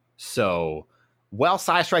 Mm-hmm. So,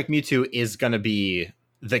 Psystrike Mewtwo is going to be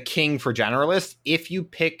the king for generalists. If you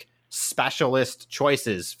pick specialist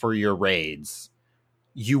choices for your raids,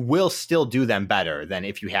 you will still do them better than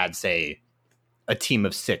if you had, say, a team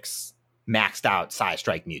of 6 maxed out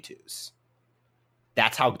Psystrike Mewtwo's.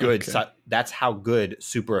 That's how good. Okay. That's how good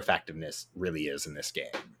super effectiveness really is in this game.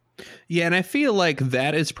 Yeah, and I feel like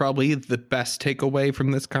that is probably the best takeaway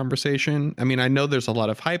from this conversation. I mean, I know there's a lot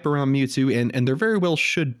of hype around Mewtwo, and there very well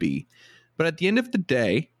should be. But at the end of the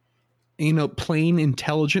day, playing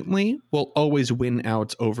intelligently will always win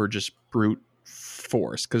out over just brute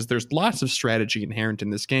force, because there's lots of strategy inherent in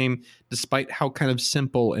this game, despite how kind of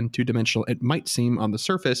simple and two-dimensional it might seem on the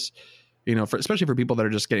surface, especially for people that are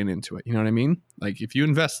just getting into it. You know what I mean? Like, if you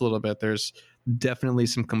invest a little bit, there's definitely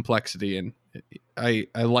some complexity. And I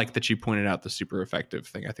like that you pointed out the super effective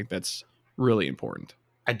thing. I think that's really important.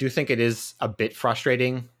 I do think it is a bit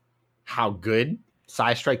frustrating how good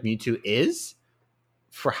Psystrike Mewtwo is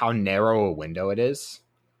for how narrow a window it is.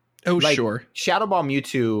 Oh, sure. Shadow Ball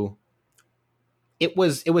Mewtwo, it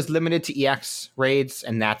was limited to EX raids,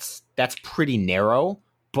 and that's pretty narrow,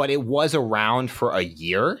 but it was around for a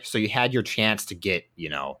year, so you had your chance to get,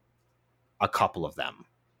 a couple of them.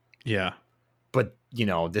 Yeah. But,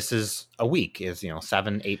 this is a week, is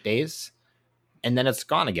 7-8 days, and then it's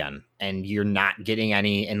gone again, and you're not getting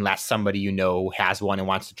any unless somebody has one and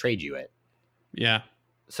wants to trade you it. Yeah.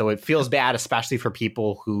 So it feels bad, especially for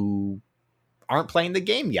people who aren't playing the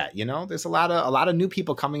game yet. There's a lot of new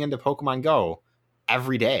people coming into Pokemon Go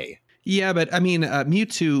every day. Yeah, but I mean,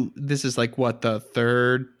 Mewtwo, this is like what, the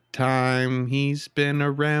third time he's been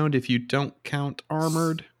around if you don't count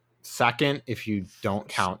Armored? Second, if you don't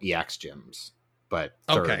count EX gyms, but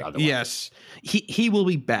third otherwise. Yes. He will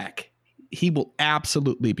be back. He will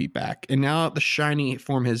absolutely be back. And now that the shiny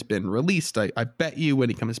form has been released, I bet you when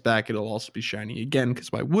he comes back, it'll also be shiny again,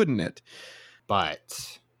 because why wouldn't it?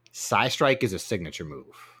 But Psystrike is a signature move.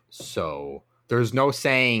 So there's no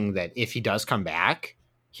saying that if he does come back,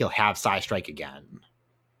 he'll have Psystrike again.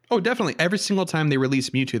 Oh, definitely. Every single time they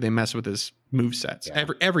release Mewtwo, they mess with his movesets. Yeah.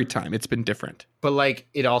 Every time. It's been different. But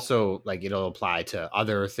it also, it'll apply to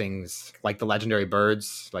other things, like the legendary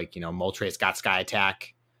birds, Moltres got Sky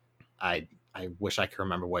Attack. I wish I could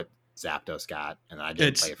remember what Zapdos got, and I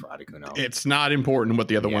didn't play it for Articuno. It's not important what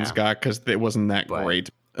the other ones got, because it wasn't that great.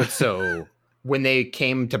 So when they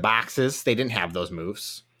came to boxes, they didn't have those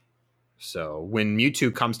moves. So when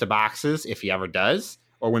Mewtwo comes to boxes, if he ever does,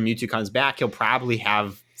 or when Mewtwo comes back, he'll probably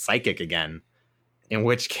have Psychic again, in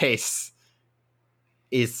which case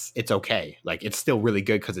it's okay. It's still really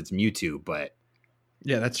good because it's Mewtwo, but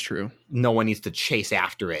yeah, that's true. No one needs to chase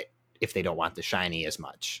after it if they don't want the shiny as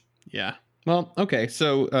much. Yeah. Well, okay.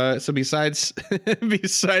 So besides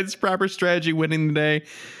proper strategy winning the day,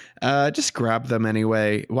 just grab them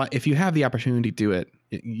anyway. If you have the opportunity to do it,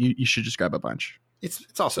 you should just grab a bunch.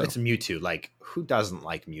 It's also it's Mewtwo. Who doesn't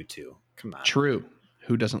like Mewtwo? Come on. True.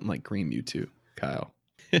 Who doesn't like green Mewtwo? Kyle.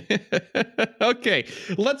 Okay,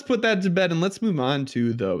 let's put that to bed and let's move on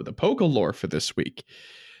to the Pokelore for this week.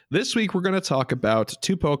 This week, we're going to talk about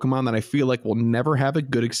two Pokemon that I feel like we'll never have a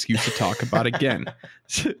good excuse to talk about again.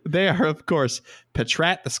 They are, of course,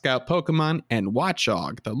 Patrat, the Scout Pokemon, and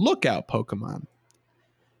Watchog, the Lookout Pokemon.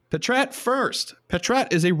 Patrat first.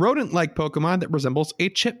 Patrat is a rodent-like Pokemon that resembles a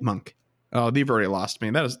chipmunk. Oh, they've already lost me.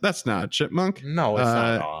 That's not a chipmunk. No, it's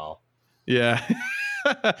not at all. Yeah.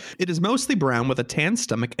 It is mostly brown with a tan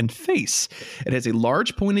stomach and face. It has a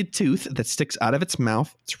large pointed tooth that sticks out of its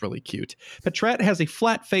mouth. It's really cute. Patrat has a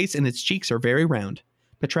flat face and its cheeks are very round.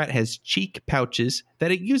 Patrat has cheek pouches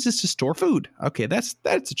that it uses to store food. Okay, that's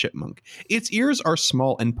a chipmunk. Its ears are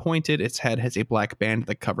small and pointed. Its head has a black band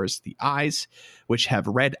that covers the eyes, which have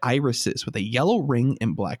red irises with a yellow ring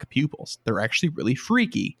and black pupils. They're actually really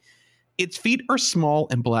freaky. Its feet are small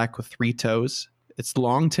and black with 3 toes. Its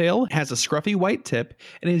long tail has a scruffy white tip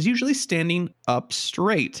and is usually standing up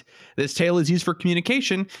straight. This tail is used for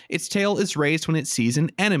communication. Its tail is raised when it sees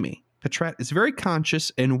an enemy. Patrat is very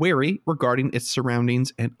conscious and wary regarding its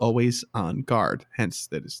surroundings and always on guard. Hence,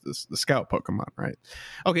 that is the scout Pokemon, right?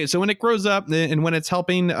 Okay, so when it grows up and when it's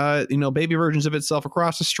helping, baby versions of itself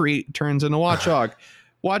across the street, it turns into Watchog.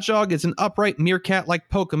 Watchog is an upright meerkat-like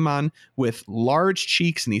Pokemon with large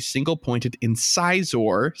cheeks and a single-pointed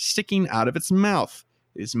incisor sticking out of its mouth.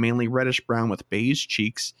 It is mainly reddish-brown with beige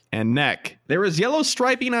cheeks and neck. There is yellow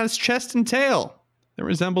striping on its chest and tail. That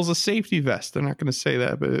resembles a safety vest. They're not going to say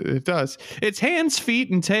that, but it does. Its hands,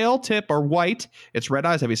 feet, and tail tip are white. Its red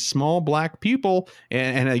eyes have a small black pupil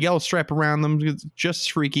and a yellow stripe around them. It's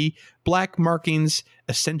just freaky. Black markings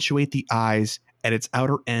accentuate the eyes. At its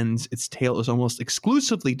outer ends, its tail is almost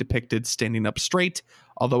exclusively depicted standing up straight,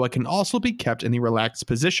 although it can also be kept in a relaxed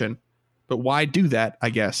position. But why do that, I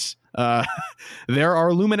guess? There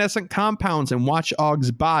are luminescent compounds in Watchog's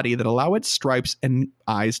body that allow its stripes and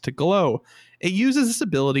eyes to glow. It uses this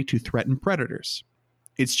ability to threaten predators.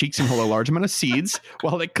 Its cheeks inhale a large amount of seeds,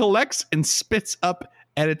 while it collects and spits up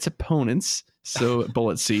at its opponents. So,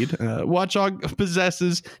 bullet seed. Watchog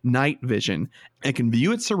possesses night vision and can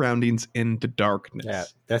view its surroundings in the darkness. Yeah,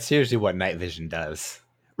 that's usually what night vision does.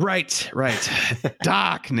 Right.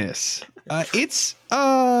 Darkness. It's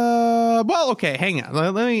well, okay, hang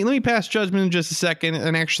on. Let me pass judgment in just a second.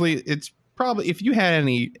 And actually, it's probably, if you had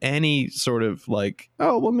any sort of like,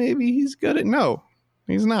 oh well, maybe he's good at, no,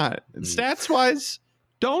 he's not. Stats wise,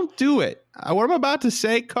 don't do it. What I'm about to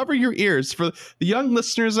say, cover your ears. For the young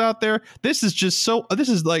listeners out there, this is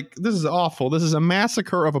awful. This is a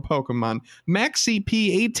massacre of a Pokemon. Max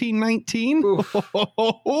CP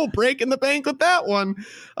 1819. Breaking the bank with that one.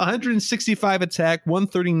 165 attack,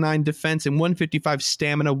 139 defense, and 155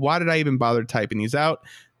 stamina. Why did I even bother typing these out?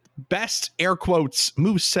 Best air quotes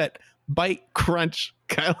moveset, bite, crunch.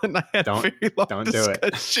 Kyle and I had a very long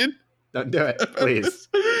discussion. Don't do it, please.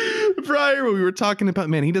 Prior, we were talking about,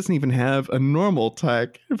 man, he doesn't even have a normal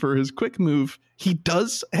attack for his quick move. He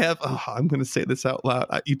does have, I'm going to say this out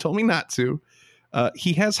loud. You told me not to.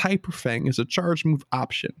 He has Hyper Fang as a charge move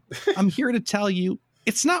option. I'm here to tell you,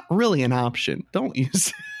 it's not really an option. Don't use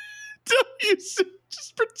it. Don't use it.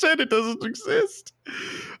 Just pretend it doesn't exist.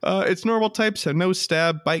 It's normal type, so no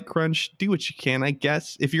stab, bite, crunch. Do what you can, I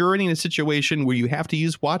guess. If you're already in a situation where you have to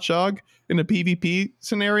use Watchog in a PvP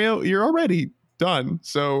scenario, you're already done.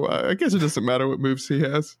 So I guess it doesn't matter what moves he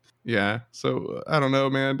has. Yeah. So I don't know,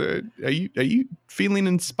 man. Are you feeling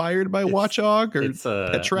inspired by Watchog or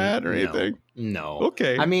Petrat or anything? No.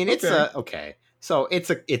 Okay. I mean, it's okay. So it's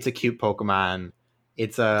a cute Pokemon.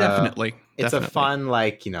 It's definitely a fun,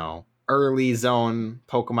 like, early zone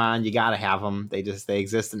Pokemon. You gotta have them. They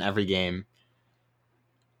exist in every game.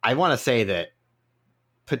 I want to say that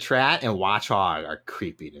Patrat and Watchog are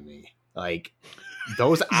creepy to me. Like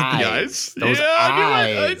those eyes. Those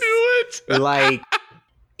eyes. I knew it. Like,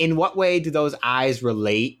 in what way do those eyes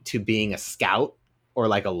relate to being a scout or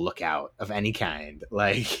like a lookout of any kind?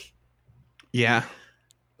 Like, yeah,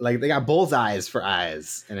 like they got bullseyes for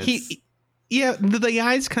eyes, and it's. Yeah, the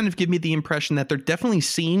eyes kind of give me the impression that they're definitely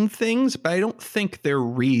seeing things, but I don't think they're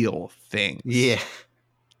real things. Yeah.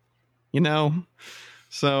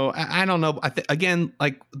 So I don't know. Again,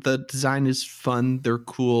 like, the design is fun. They're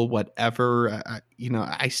cool, whatever.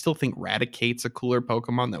 I still think Raticate's a cooler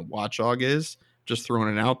Pokemon than Watchog is. Just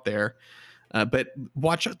throwing it out there. But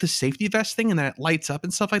watch out the safety vest thing and that it lights up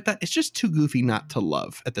and stuff like that. It's just too goofy not to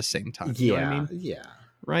love at the same time. Yeah. You know what I mean? Yeah.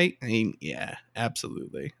 Right? I mean, yeah,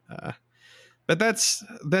 absolutely. But that's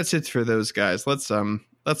it for those guys. Let's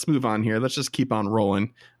move on here. Let's just keep on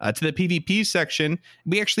rolling to the PvP section.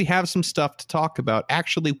 We actually have some stuff to talk about.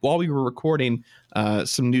 Actually, while we were recording,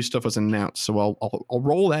 some new stuff was announced, so I'll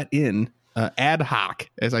roll that in ad hoc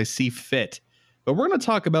as I see fit. But we're going to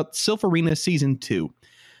talk about Silpharina Season 2.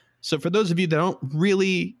 So for those of you that don't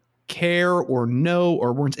really care or know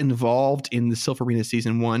or weren't involved in the Silpharina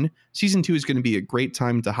Season 1, Season 2 is going to be a great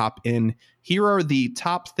time to hop in. Here are the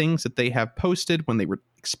top things that they have posted when they were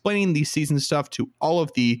explaining the season stuff to all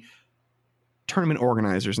of the tournament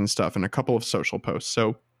organizers and stuff, and a couple of social posts.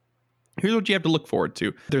 So here's what you have to look forward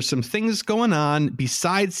to. There's some things going on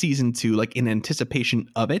besides Season 2, like in anticipation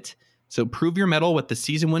of it. So prove your mettle with the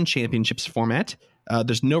Season 1 championships format.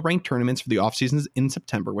 There's no ranked tournaments for the off seasons in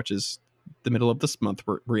September, which is the middle of this month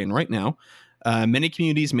we're in right now. Many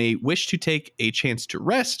communities may wish to take a chance to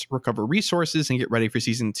rest, recover resources, and get ready for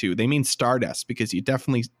Season 2. They mean Stardust, because you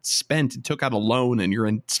definitely spent and took out a loan and you're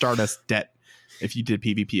in Stardust debt if you did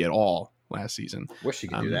PvP at all last season. Wish you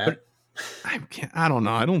could do that. I don't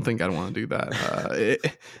know. I don't think I'd want to do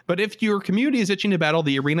that. But if your community is itching to battle,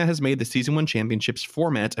 the arena has made the Season 1 championships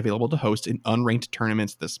format available to host in unranked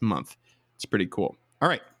tournaments this month. It's pretty cool. All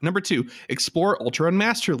right. Number 2, explore Ultra and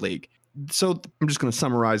Master League. So I'm just going to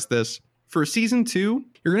summarize this. For Season 2,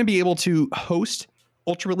 you're going to be able to host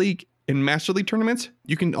Ultra League and Master League tournaments.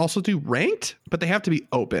 You can also do ranked, but they have to be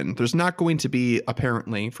open. There's not going to be,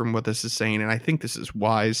 apparently, from what this is saying, and I think this is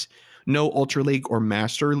wise, no Ultra League or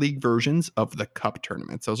Master League versions of the Cup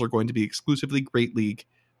tournaments. Those are going to be exclusively Great League,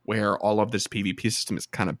 where all of this PvP system is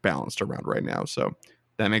kind of balanced around right now. So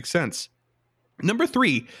that makes sense. Number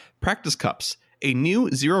 3, Practice Cups, a new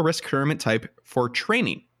zero-risk tournament type for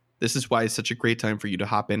training. This is why it's such a great time for you to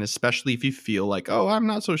hop in, especially if you feel like, oh, I'm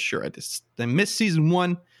not so sure. I missed Season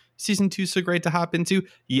 1. Season 2 is so great to hop into.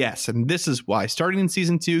 Yes, and this is why, starting in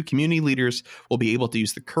Season 2, community leaders will be able to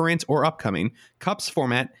use the current or upcoming Cups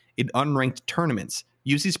format in unranked tournaments.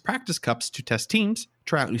 Use these practice cups to test teams,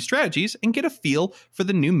 try out new strategies, and get a feel for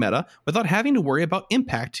the new meta without having to worry about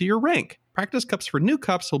impact to your rank. Practice cups for new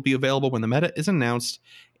cups will be available when the meta is announced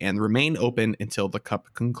and remain open until the cup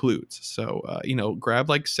concludes. So, grab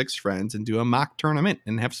like 6 friends and do a mock tournament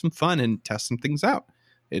and have some fun and test some things out.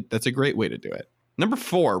 That's a great way to do it. Number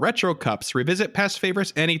 4, retro cups. Revisit past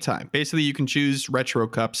favorites anytime. Basically, you can choose retro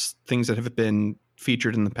cups, things that have been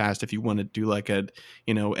featured in the past. If you want to do like a,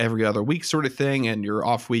 every other week sort of thing, and your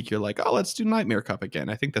off week, you're like, oh, let's do Nightmare Cup again.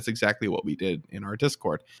 I think that's exactly what we did in our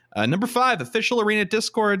Discord. Number 5, official arena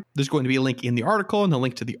Discord. There's going to be a link in the article, and the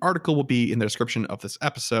link to the article will be in the description of this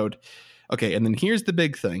episode. Okay, and then here's the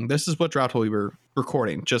big thing. This is what dropped while we were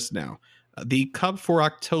recording just now. The Cup for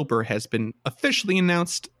October has been officially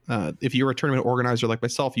announced. If you're a tournament organizer like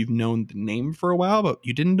myself, you've known the name for a while, but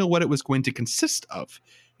you didn't know what it was going to consist of.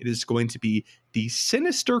 It is going to be the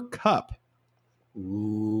Sinister Cup.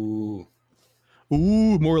 Ooh,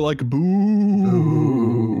 more like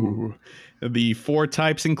boo. The 4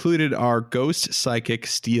 types included are Ghost, Psychic,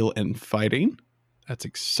 Steel, and Fighting. That's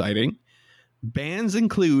exciting. Bans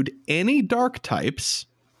include any dark types,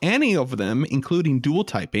 any of them, including dual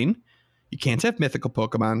typing. You can't have mythical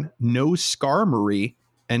Pokemon, no Skarmory,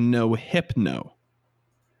 and no Hypno.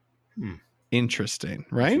 Interesting,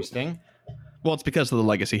 right? Interesting. Well, it's because of the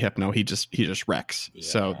legacy Hypno. He just wrecks. Yeah.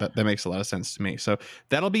 So that makes a lot of sense to me. So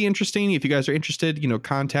that'll be interesting. If you guys are interested,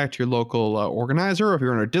 contact your local organizer. Or if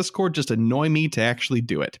you're on our Discord, just annoy me to actually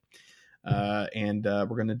do it. And we're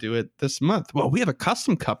going to do it this month. Well, we have a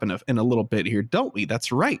custom cup in a little bit here, don't we?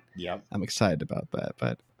 That's right. Yep. I'm excited about that.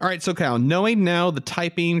 But all right, so Kyle, knowing now the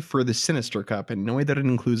typing for the Sinister Cup and knowing that it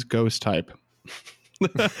includes Ghost type,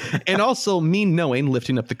 and also me knowing,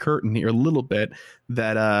 lifting up the curtain here a little bit,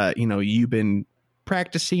 that you've been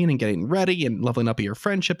practicing and getting ready and leveling up your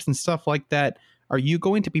friendships and stuff like that. Are you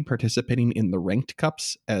going to be participating in the ranked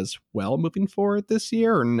cups as well moving forward this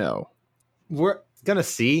year, or no? We're gonna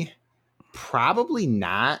see. Probably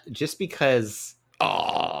not, just because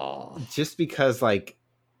like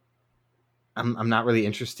I'm not really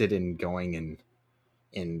interested in going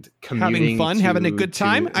and commuting, having fun, having a good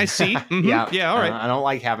time. I see. Mm-hmm. Yeah, all right. I don't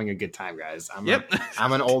like having a good time, guys.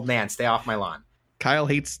 I'm an old man. Stay off my lawn. Kyle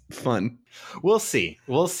hates fun. We'll see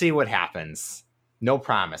what happens. No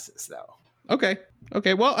promises, though. Okay.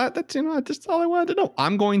 Well, that's just all I wanted to know.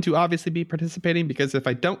 I'm going to obviously be participating because if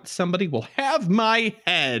I don't, somebody will have my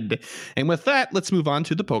head. And with that, let's move on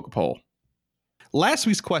to the Poke Poll. Last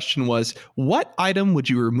week's question was, what item would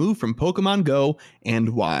you remove from Pokemon Go and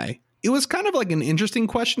why? It was kind of like an interesting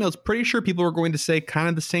question. I was pretty sure people were going to say kind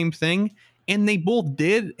of the same thing, and they both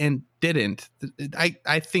did and didn't.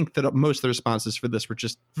 I think that most of the responses for this were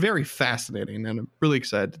just very fascinating, and I'm really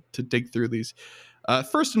excited to dig through these.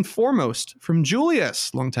 First and foremost, from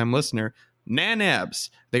Julius, longtime listener, Nanabs.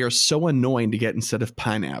 They are so annoying to get instead of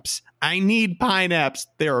Pineapps. I need Pineapps.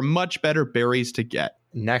 They are much better berries to get.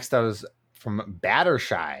 Next, I was from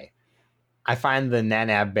Battershy. I find the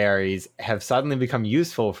Nanab berries have suddenly become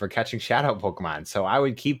useful for catching shadow Pokemon, so I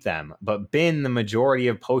would keep them, but bin the majority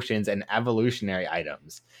of potions and evolutionary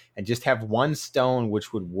items, and just have one stone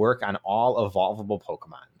which would work on all evolvable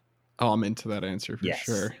Pokemon. Oh, I'm into that answer for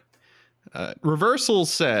sure. Reversal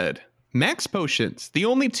said, Max Potions, the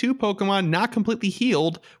only 2 Pokemon not completely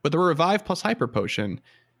healed with a Revive plus Hyper Potion.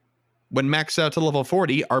 When maxed out to level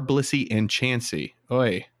 40 are Blissey and Chansey.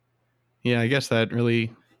 Oi. Yeah, I guess that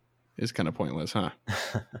really is kind of pointless, huh?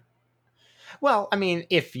 Well, I mean,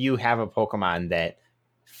 if you have a Pokemon that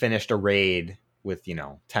finished a raid with,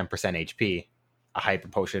 10% HP, a Hyper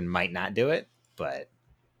Potion might not do it, but...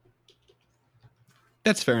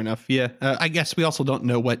 That's fair enough. Yeah. I guess we also don't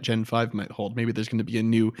know what Gen 5 might hold. Maybe there's going to be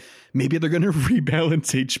maybe they're going to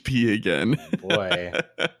rebalance HP again. Boy.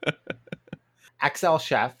 XL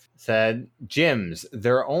Chef said, gyms,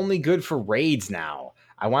 they're only good for raids now.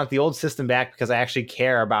 I want the old system back because I actually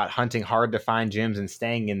care about hunting hard to find gyms and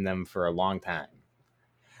staying in them for a long time.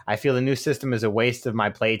 I feel the new system is a waste of my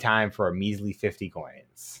playtime for a measly 50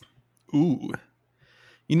 coins. Ooh.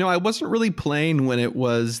 I wasn't really playing when it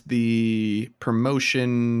was the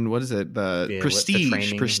promotion. What is it? The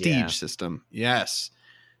prestige system. Yes.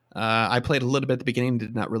 I played a little bit at the beginning,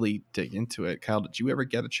 did not really dig into it. Kyle, did you ever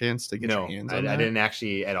get a chance to get your hands on that? I didn't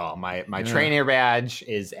actually at all. My trainer badge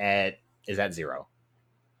is at 0.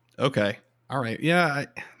 Okay. All right. Yeah.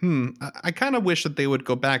 I kind of wish that they would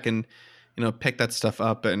go back and pick that stuff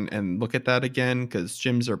up and look at that again, because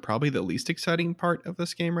gyms are probably the least exciting part of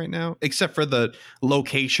this game right now, except for the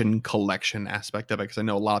location collection aspect of it, because I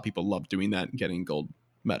know a lot of people love doing that and getting gold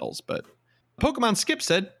medals. But Pokemon Skip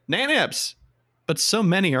said, Nanabs. But so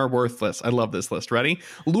many are worthless. I love this list. Ready?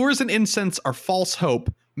 Lures and incense are false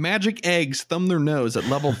hope. Magic eggs thumb their nose at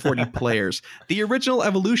level 40 players. The original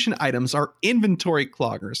evolution items are inventory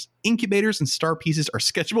cloggers. Incubators and star pieces are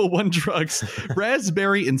Schedule 1 drugs.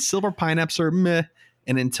 Raspberry and silver pineapples are meh.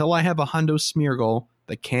 And until I have a Hundo Smeargle,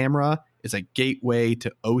 the camera is a gateway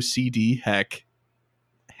to OCD heck.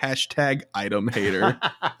 Hashtag item hater.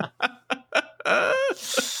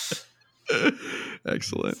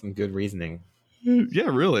 Excellent. Some good reasoning. Yeah,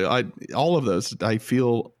 really. All of those, I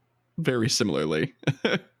feel very similarly.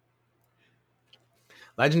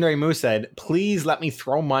 Legendary Moose said, please let me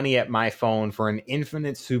throw money at my phone for an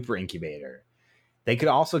infinite super incubator. They could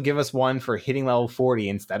also give us one for hitting level 40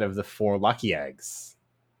 instead of the 4 lucky eggs.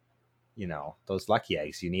 You know, those lucky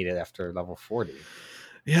eggs you need it after level 40.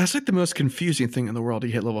 Yeah, it's like the most confusing thing in the world.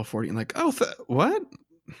 You hit level 40 and like, oh, what?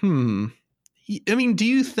 I mean, do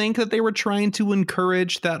you think that they were trying to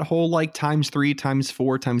encourage that whole like ×3,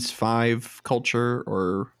 ×4, ×5 culture?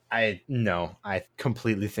 Or I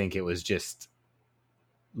completely think it was just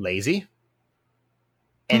lazy.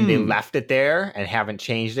 And they left it there and haven't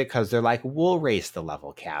changed it because they're like, we'll raise the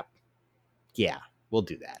level cap. Yeah, we'll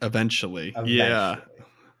do that. Eventually. Yeah.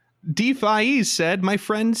 DeFi said, my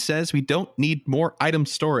friend says we don't need more item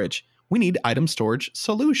storage. We need item storage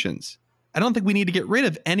solutions. I don't think we need to get rid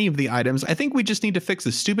of any of the items. I think we just need to fix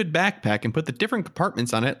the stupid backpack and put the different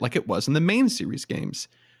compartments on it like it was in the main series games.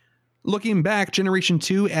 Looking back, Generation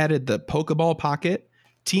 2 added the Pokeball Pocket,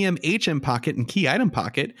 TMHM Pocket, and Key Item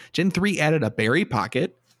Pocket. Gen 3 added a Berry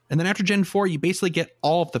Pocket. And then after Gen 4, you basically get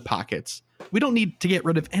all of the pockets. We don't need to get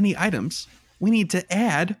rid of any items. We need to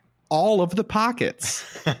add all of the pockets.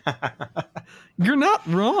 You're not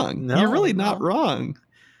wrong. No, you're really not wrong.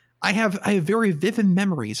 I have very vivid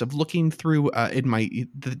memories of looking through in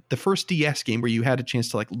the first DS game where you had a chance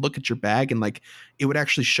to like look at your bag and like it would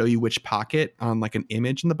actually show you which pocket on like an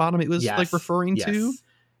image in the bottom it was like referring to.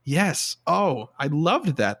 Yes. Oh, I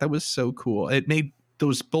loved that. That was so cool. It made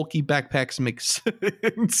those bulky backpacks make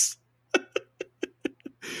sense.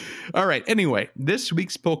 All right. Anyway, this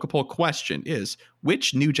week's Pokepoll question is,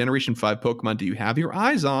 which new Generation 5 Pokemon do you have your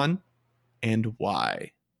eyes on and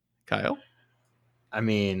why? Kyle? I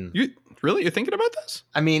mean... You're thinking about this?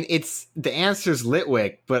 I mean, the answer's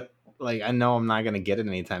Litwick, but like I know I'm not going to get it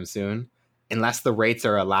anytime soon unless the rates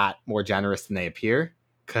are a lot more generous than they appear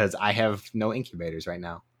because I have no incubators right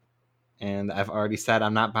now. And I've already said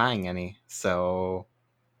I'm not buying any. So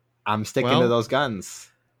I'm sticking to those guns.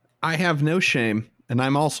 I have no shame. And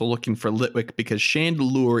I'm also looking for Litwick because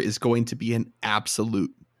Chandelure is going to be an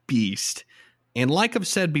absolute beast. And like I've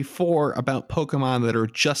said before about Pokemon that are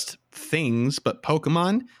just things, but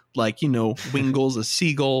Pokemon, like, you know, Wingle's a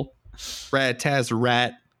seagull, Rattata's a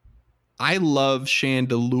rat. I love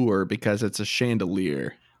Chandelure because it's a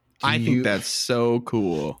chandelier. I think that's so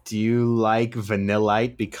cool. Do you like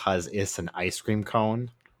Vanillite because it's an ice cream cone?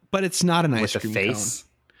 But it's not an ice cream face? Cone.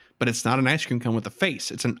 But it's not an ice cream cone with a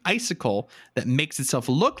face. It's an icicle that makes itself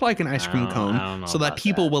look like an ice cream cone so that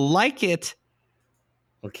people will like it.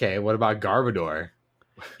 Okay, what about Garbodor?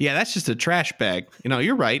 Yeah, that's just a trash bag. You know,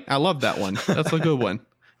 you're right. I love that one. That's a good one.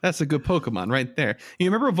 That's a good Pokemon right there.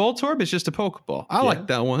 You remember Voltorb? It's just a Pokeball. I like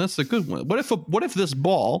that one. That's a good one. What if this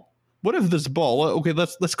ball? Okay,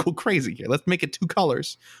 let's go crazy here. Let's make it 2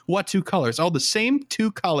 colors. What 2 colors? Oh, the same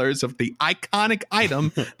 2 colors of the iconic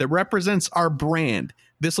item that represents our brand.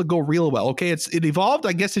 This will go real well. Okay, it evolved.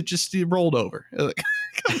 I guess it just rolled over. Come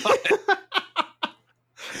on.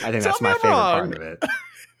 I think that's my favorite part of it.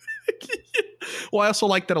 Well, I also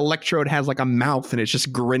like that Electrode has like a mouth and it's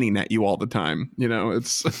just grinning at you all the time. You know,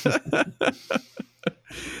 it's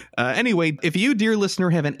anyway, if you, dear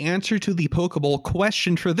listener, have an answer to the Pokeball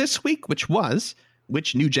question for this week, which was,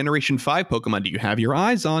 which new Generation 5 Pokemon do you have your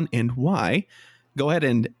eyes on and why? Go ahead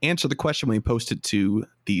and answer the question when we post it to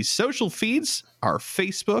the social feeds, our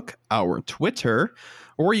Facebook, our Twitter,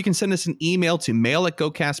 or you can send us an email to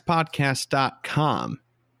mail@gocastpodcast.com.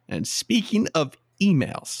 And speaking of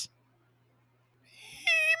emails.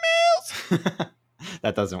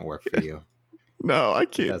 That doesn't work for you. No, I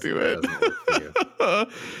can't do it. Doesn't work for you.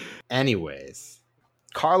 Anyways,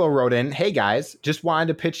 Carlo wrote in, hey guys, just wanted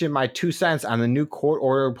to pitch in my 2 cents on the new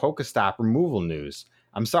court-ordered Pokestop removal news.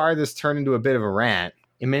 I'm sorry this turned into a bit of a rant.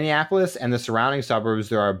 In Minneapolis and the surrounding suburbs,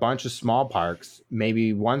 there are a bunch of small parks,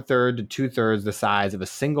 maybe 1/3 to 2/3 the size of a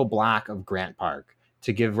single block of Grant Park,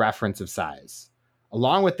 to give reference of size.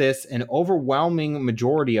 Along with this, an overwhelming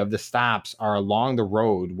majority of the stops are along the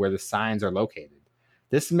road where the signs are located.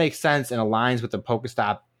 This makes sense and aligns with the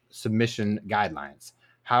Pokestop submission guidelines.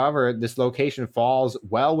 However, this location falls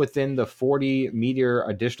well within the 40-meter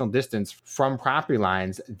additional distance from property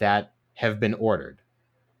lines that have been ordered.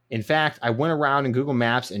 In fact, I went around in Google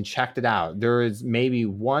Maps and checked it out. There is maybe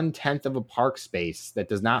 1/10 of a park space that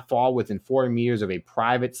does not fall within 40 meters of a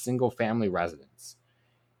private single-family residence.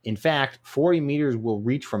 In fact, 40 meters will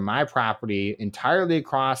reach from my property entirely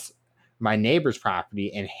across my neighbor's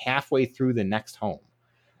property and halfway through the next home.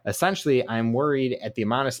 Essentially, I'm worried at the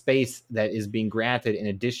amount of space that is being granted in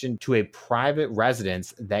addition to a private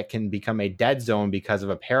residence that can become a dead zone because of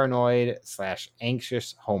a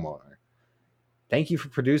paranoid/anxious homeowner. Thank you for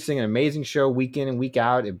producing an amazing show week in and week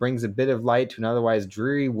out. It brings a bit of light to an otherwise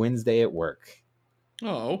dreary Wednesday at work.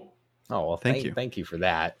 Oh, well, thank you for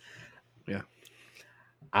that. Yeah,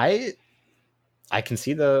 I can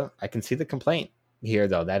see the complaint here,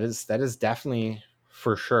 though. That is definitely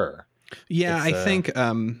for sure. Yeah, I think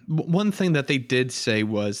one thing that they did say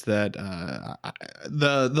was that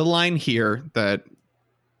the line here that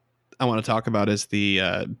I want to talk about is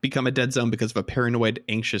the become a dead zone because of a paranoid,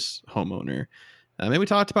 anxious homeowner. And we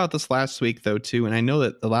talked about this last week, though, too. And I know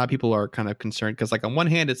that a lot of people are kind of concerned because, like, on one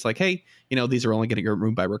hand, it's like, hey, these are only going to get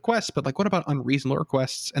removed by request. But, like, what about unreasonable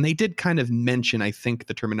requests? And they did kind of mention, I think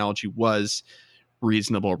the terminology was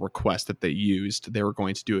reasonable request that they used. They were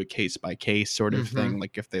going to do a case by case sort of thing,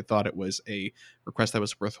 like if they thought it was a request that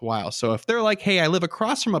was worthwhile. So if they're like, hey, I live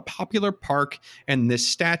across from a popular park and this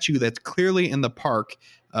statue that's clearly in the park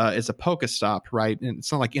is a Pokestop, right? And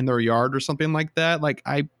it's not like in their yard or something like that. Like,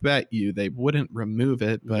 I bet you they wouldn't remove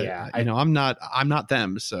it, but yeah, I'm not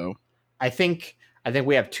them. So I think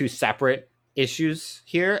we have two separate issues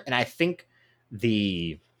here. And I think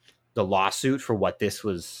the lawsuit for what this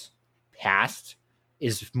was passed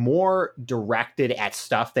is more directed at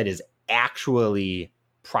stuff that is actually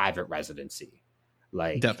private residency,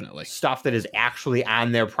 like definitely stuff that is actually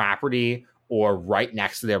on their property or right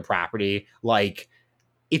next to their property. Like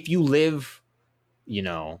if you live,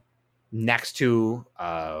 next to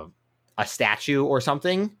a statue or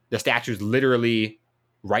something, the statue is literally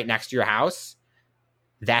right next to your house.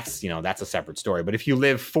 That's a separate story. But if you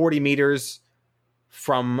live 40 meters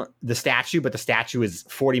from the statue, but the statue is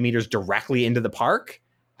 40 meters directly into the park,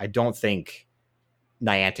 I don't think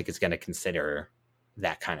Niantic is going to consider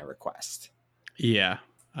that kind of request. Yeah,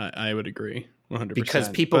 I would agree 100%. Because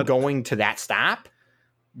people going to that stop,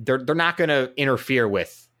 they're not going to interfere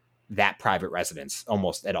with that private residence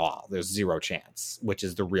almost at all. There's zero chance, which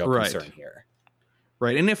is the real concern here.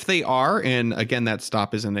 Right. And if they are, and again, that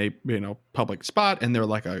stop is in a public spot, and they're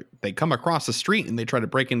like they come across the street and they try to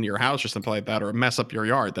break into your house or something like that, or mess up your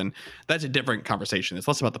yard, then that's a different conversation. It's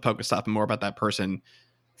less about the Pokestop and more about that person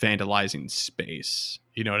vandalizing space.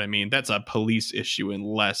 You know what I mean? That's a police issue and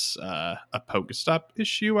less a Pokestop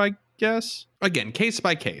issue, I guess. Again, case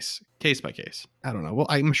by case. I don't know. Well,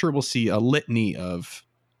 I'm sure we'll see a litany of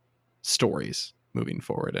stories moving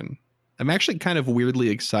forward, and I'm actually kind of weirdly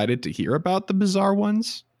excited to hear about the bizarre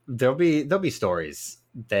ones. There'll be stories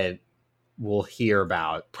that we'll hear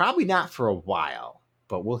about, probably not for a while,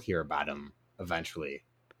 but we'll hear about them eventually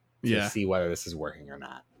to see whether this is working or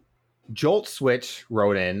not. Jolt Switch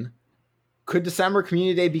wrote in, could December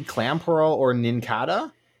Community Day be Clamperl or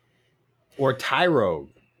Nincada? Or Tyrogue?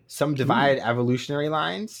 Some divided evolutionary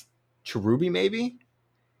lines? Cherubi maybe?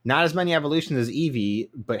 Not as many evolutions as Eevee,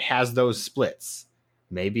 but has those splits.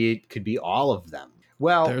 Maybe it could be all of them.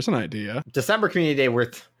 Well, there's an idea. December Community Day,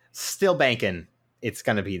 we're still banking it's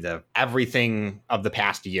going to be the everything of the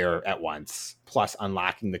past year at once, plus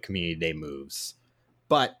unlocking the Community Day moves.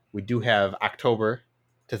 But we do have October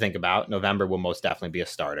to think about. November will most definitely be a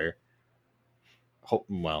starter.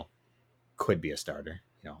 Could be a starter.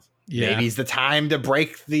 Maybe it's the time to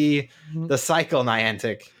break the cycle,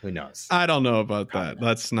 Niantic. Who knows? I don't know about that.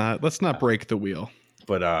 Let's not break the wheel.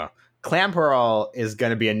 But Clamperl is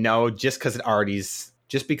going to be a no just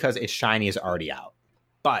because its shiny is already out.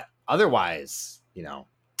 But otherwise,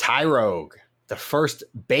 Tyrogue, the first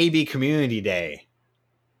baby Community Day.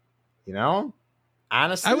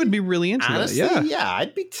 Honestly, I would be really into that. Yeah,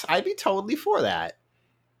 I'd be totally for that.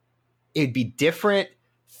 It'd be different.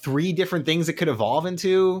 3 different things it could evolve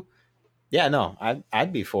into. Yeah, no,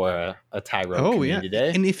 I'd be for a Tyrogue Community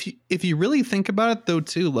Day. And if you really think about it, though,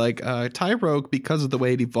 too, like Tyrogue, because of the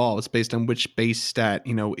way it evolves, based on which base stat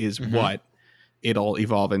is what, it'll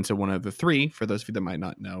evolve into one of the 3. For those of you that might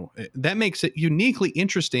not know, that makes it uniquely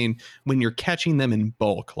interesting when you're catching them in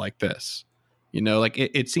bulk like this.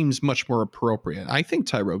 It seems much more appropriate. I think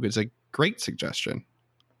Tyrogue is a great suggestion.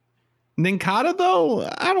 Nincada, though,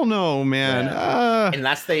 I don't know, man.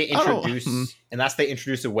 Unless they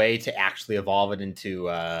introduce a way to actually evolve it into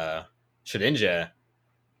Shedinja,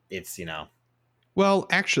 it's Well,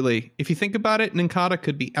 actually, if you think about it, Nincada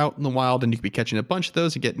could be out in the wild, and you could be catching a bunch of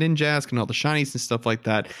those and get Ninjask and all the shinies and stuff like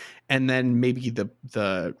that. And then maybe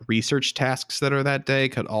the research tasks that are that day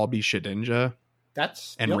could all be Shedinja.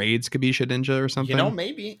 Raids could be Shedinja or something.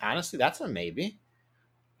 Maybe. Honestly, that's a maybe.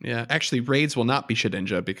 Yeah, actually, raids will not be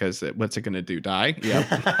Shedinja because what's it going to do? Die? Yep.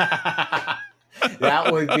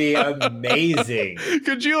 That would be amazing.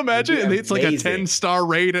 Could you imagine? And it's like a 10-star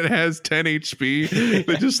rate. It has 10 HP.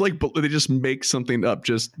 They just make something up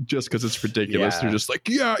just because it's ridiculous. They're just like,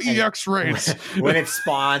 EX rates. When it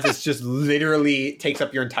spawns, it's just literally takes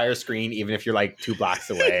up your entire screen, even if you're like 2 blocks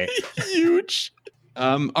away. Huge.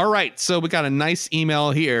 All right. So we got a nice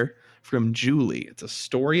email here from Julie. It's a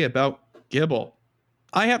story about Gible.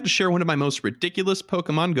 I have to share one of my most ridiculous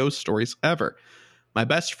Pokemon Go stories ever. My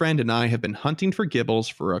best friend and I have been hunting for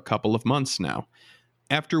Gibles for a couple of months now.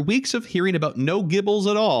 After weeks of hearing about no Gibles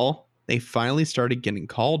at all, they finally started getting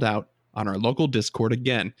called out on our local Discord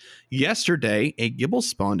again. Yesterday, a Gible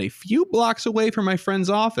spawned a few blocks away from my friend's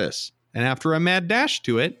office, and after a mad dash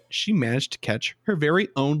to it, she managed to catch her very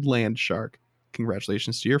own land shark.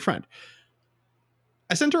 Congratulations to your friend.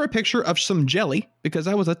 I sent her a picture of some jelly because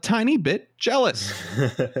I was a tiny bit jealous.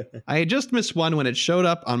 I had just missed one when it showed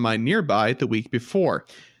up on my nearby the week before.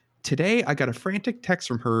 Today, I got a frantic text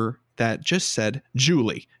from her that just said,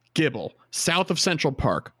 Julie, Gible, south of Central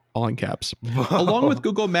Park, all in caps, along with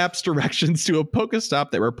Google Maps directions to a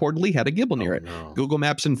Pokestop that reportedly had a Gible near it. No. Google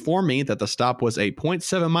Maps informed me that the stop was a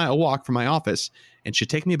 0.7-mile walk from my office and should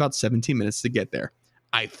take me about 17 minutes to get there.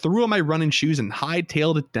 I threw on my running shoes and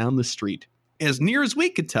hightailed it down the street. As near as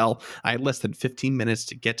we could tell, I had less than 15 minutes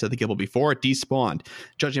to get to the Gible before it despawned,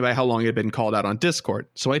 judging by how long it had been called out on Discord.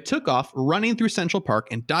 So I took off, running through Central Park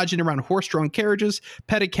and dodging around horse-drawn carriages,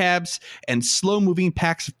 pedicabs, and slow-moving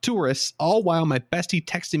packs of tourists, all while my bestie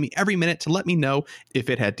texted me every minute to let me know if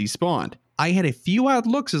it had despawned. I had a few odd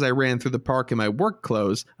looks as I ran through the park in my work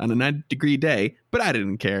clothes on a 90-degree day, but I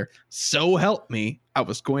didn't care. So help me, I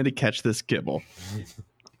was going to catch this Gible.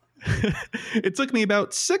 It took me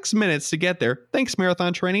about 6 minutes to get there, thanks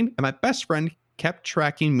marathon training, and my best friend kept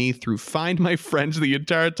tracking me through Find My Friends the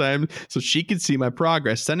entire time so she could see my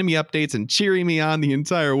progress, sending me updates and cheering me on the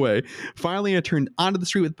entire way. Finally, I turned onto the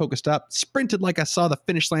street with Pokestop, sprinted like I saw the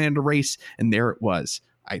finish line of the race, and there it was.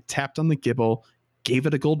 I tapped on the Gible, gave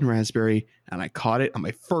it a golden raspberry, and I caught it on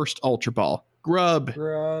my first Ultra Ball. Grub.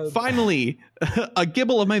 Finally, a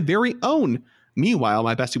Gible of my very own. Meanwhile,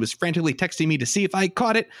 my bestie was frantically texting me to see if I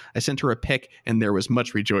caught it. I sent her a pic, and there was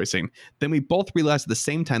much rejoicing. Then we both realized at the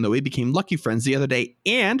same time that we became lucky friends the other day,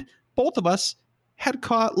 and both of us had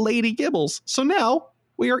caught Lady Gibles. So now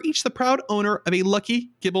we are each the proud owner of a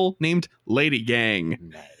lucky Gible named Lady Gang.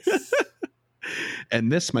 Nice. And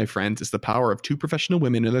this, my friends, is the power of 2 professional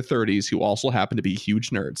women in their 30s who also happen to be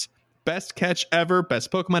huge nerds. Best catch ever,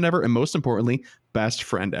 best Pokemon ever, and most importantly, best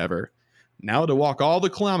friend ever. Now to walk all the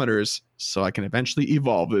kilometers so I can eventually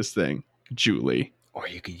evolve this thing. Julie. Or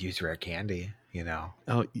you could use rare candy, you know.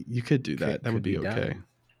 Oh, you could do that. That would be okay.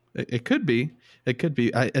 It could be. It could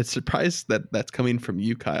be. I'm surprised that that's coming from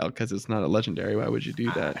you, Kyle, because it's not a legendary. Why would you do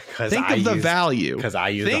that? Think of the value. Because I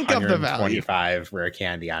used 125 rare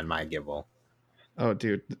candy on my Gible. Oh,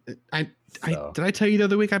 dude. Did I tell you the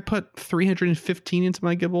other week I put 315 into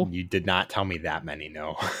my Gible? You did not tell me that many,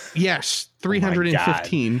 no. Yes,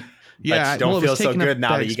 315. Yeah, don't feel so good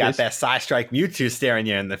now that you got that Psystrike Mewtwo staring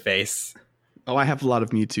you in the face. Oh, I have a lot of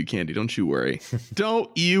Mewtwo candy. Don't you worry. Don't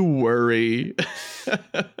you worry.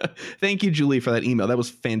 Thank you, Julie, for that email. That was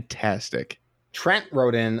fantastic. Trent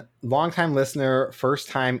wrote in, longtime listener,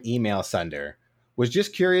 first-time email sender. Was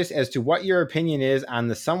just curious as to what your opinion is on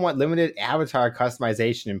the somewhat limited avatar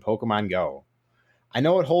customization in Pokemon Go. I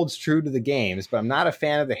know it holds true to the games, but I'm not a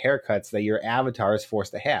fan of the haircuts that your avatar is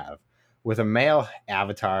forced to have. With a male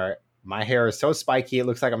avatar, my hair is so spiky it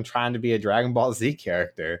looks like I'm trying to be a Dragon Ball Z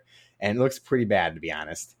character, and it looks pretty bad, to be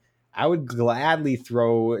honest. I would gladly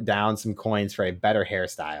throw down some coins for a better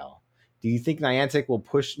hairstyle. Do you think Niantic will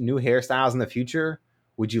push new hairstyles in the future?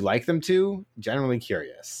 Would you like them to? Generally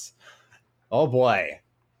curious. Oh boy.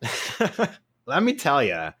 Let me tell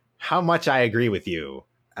you how much I agree with you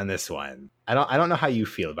on this one. I don't know how you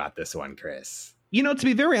feel about this one, Chris. You know, to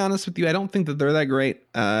be very honest with you, I don't think that they're that great.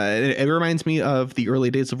 It reminds me of the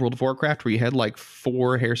early days of World of Warcraft where you had like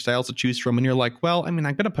 4 hairstyles to choose from. And you're like, well, I mean,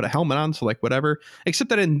 I'm going to put a helmet on. So like whatever, except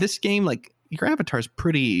that in this game, like your avatar is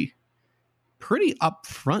pretty up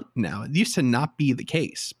front now. It used to not be the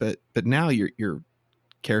case, but now your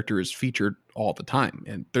character is featured all the time.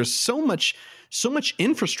 And there's so much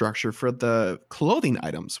infrastructure for the clothing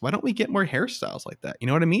items. Why don't we get more hairstyles like that? You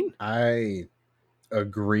know what I mean? I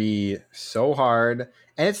agree so hard.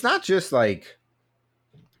 And it's not just like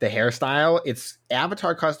the hairstyle, it's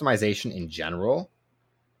avatar customization in general.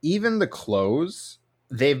 Even the clothes,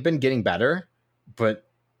 they've been getting better, but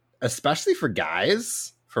especially for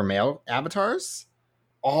guys, for male avatars,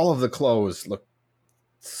 all of the clothes look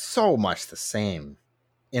so much the same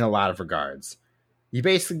in a lot of regards. You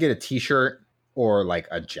basically get a t-shirt or like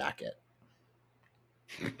a jacket.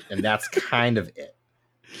 And that's kind of it.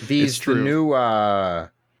 These true. the new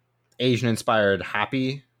Asian inspired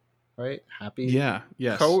Happy, right? Happy. Yeah.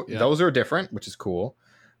 Yes. coat. Yeah. Those are different, which is cool.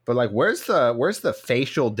 But like, where's the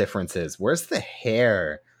facial differences? Where's the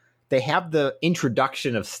hair? They have the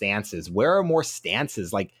introduction of stances. Where are more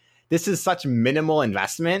stances? Like, this is such minimal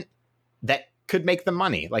investment that could make them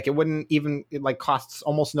money. Like, it wouldn't even, it like costs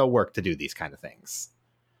almost no work to do these kind of things.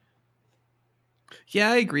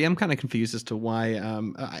 Yeah, I agree. I'm kind of confused as to why.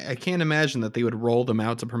 I can't imagine that they would roll them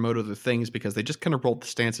out to promote other things, because they just kind of rolled the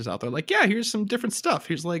stances out there. Like, yeah, here's some different stuff.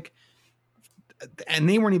 Here's like, and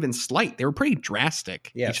they weren't even slight. They were pretty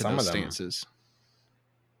drastic. Yeah, each some of those of them. stances.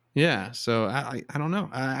 Yeah, so I don't know.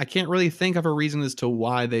 I can't really think of a reason as to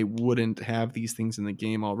why they wouldn't have these things in the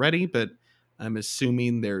game already, but I'm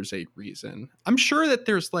assuming there's a reason. I'm sure that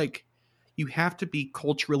there's like, you have to be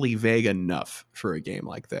culturally vague enough for a game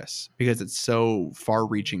like this because it's so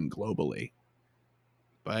far-reaching globally.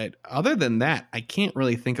 But other than that, I can't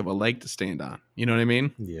really think of a leg to stand on. You know what I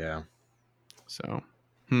mean? Yeah. So,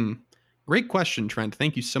 great question, Trent.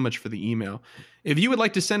 Thank you so much for the email. If you would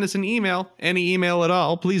like to send us an email, any email at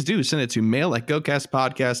all, please do send it to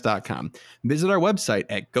mail@gocastpodcast.com. Visit our website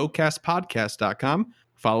at gocastpodcast.com.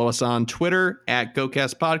 Follow us on Twitter at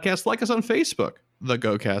GoCastPodcast. Like us on Facebook, The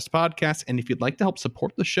GoCast Podcast. And if you'd like to help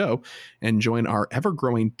support the show and join our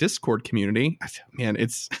ever-growing Discord community, man,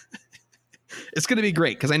 it's going to be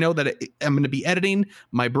great, because I know that I'm going to be editing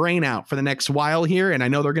my brain out for the next while here, and I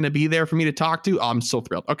know they're going to be there for me to talk to. Oh, I'm so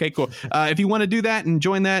thrilled. Okay, cool. If you want to do that and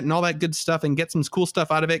join that and all that good stuff and get some cool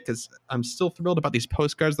stuff out of it, because I'm still thrilled about these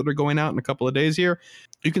postcards that are going out in a couple of days here,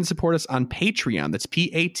 you can support us on Patreon. That's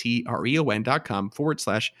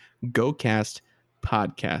patreon.com/GoCast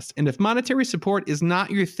Podcast. And if monetary support is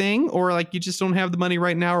not your thing, or like you just don't have the money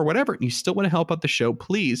right now or whatever, and you still want to help out the show,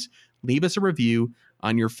 please leave us a review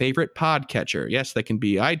on your favorite podcatcher. Yes, that can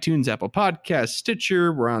be iTunes, Apple Podcasts,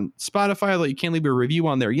 Stitcher. We're on Spotify, although you can't leave a review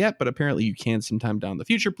on there yet, but apparently you can sometime down the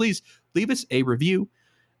future. Please leave us a review.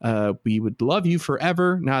 We would love you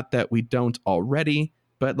forever. Not that we don't already,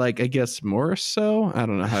 but like, I guess more so. I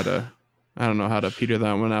don't know how to peter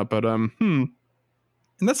that one out, but and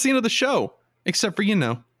that's the end of the show, except for,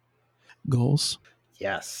 goals.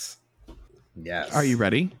 Yes. Are you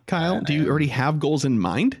ready, Kyle? Do you already have goals in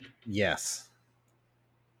mind? Yes.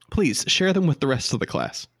 Please share them with the rest of the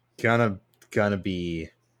class. Gonna be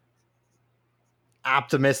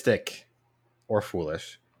optimistic or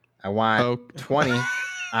foolish. I want 20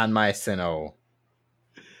 on my Sinnoh.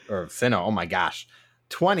 Oh my gosh.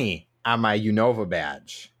 20 on my Unova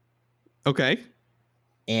badge. Okay.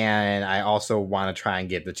 And I also want to try and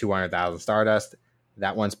get the 200,000 Stardust.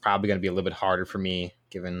 That one's probably going to be a little bit harder for me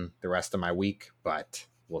given the rest of my week, but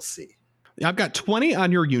we'll see. I've got 20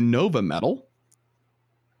 on your Unova medal.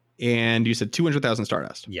 And you said 200,000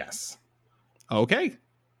 Stardust. Yes. Okay.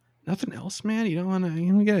 Nothing else, man? You don't want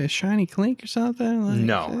to get a shiny Clink or something? Like,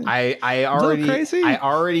 no. I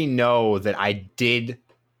already know that I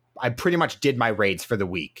pretty much did my raids for the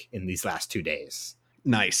week in these last 2 days.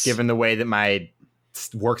 Nice. Given the way that my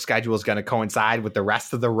work schedule is going to coincide with the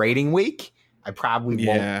rest of the raiding week, I probably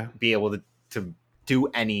won't be able to do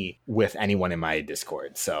any with anyone in my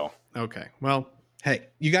Discord. So okay. Well, hey,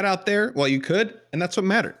 you got out there while you could, and that's what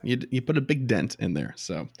mattered. You put a big dent in there.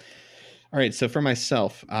 So, all right. So for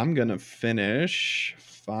myself, I'm going to finish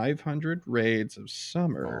 500 raids of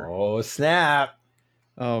summer. Oh, snap.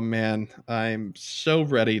 Oh, man. I'm so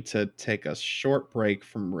ready to take a short break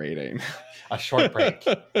from raiding. A short break.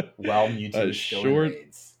 Well, Mewtwo still in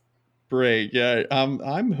raids. Break. Yeah,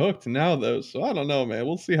 I'm hooked now, though, so I don't know, man.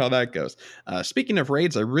 We'll see how that goes. Speaking of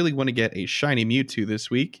raids, I really want to get a shiny Mewtwo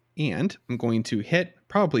this week, and I'm going to hit,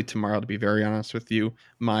 probably tomorrow, to be very honest with you,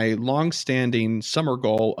 my long-standing summer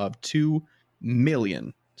goal of 2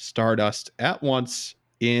 million Stardust at once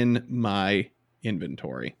in my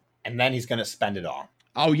inventory. And then he's going to spend it all.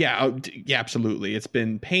 Oh, yeah. Yeah, absolutely. It's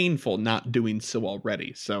been painful not doing so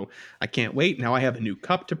already, so I can't wait. Now I have a new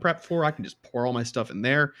cup to prep for. I can just pour all my stuff in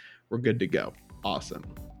there. We're good to go. Awesome.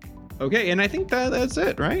 Okay, and I think that's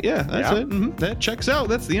it, right? Yeah, that's it. Mm-hmm. That checks out.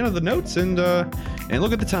 That's the end of the notes, and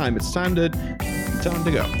look at the time. It's time to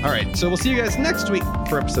go. All right, so we'll see you guys next week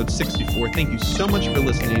for episode 64. Thank you so much for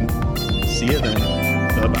listening. See you then.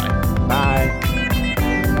 Bye-bye. Bye.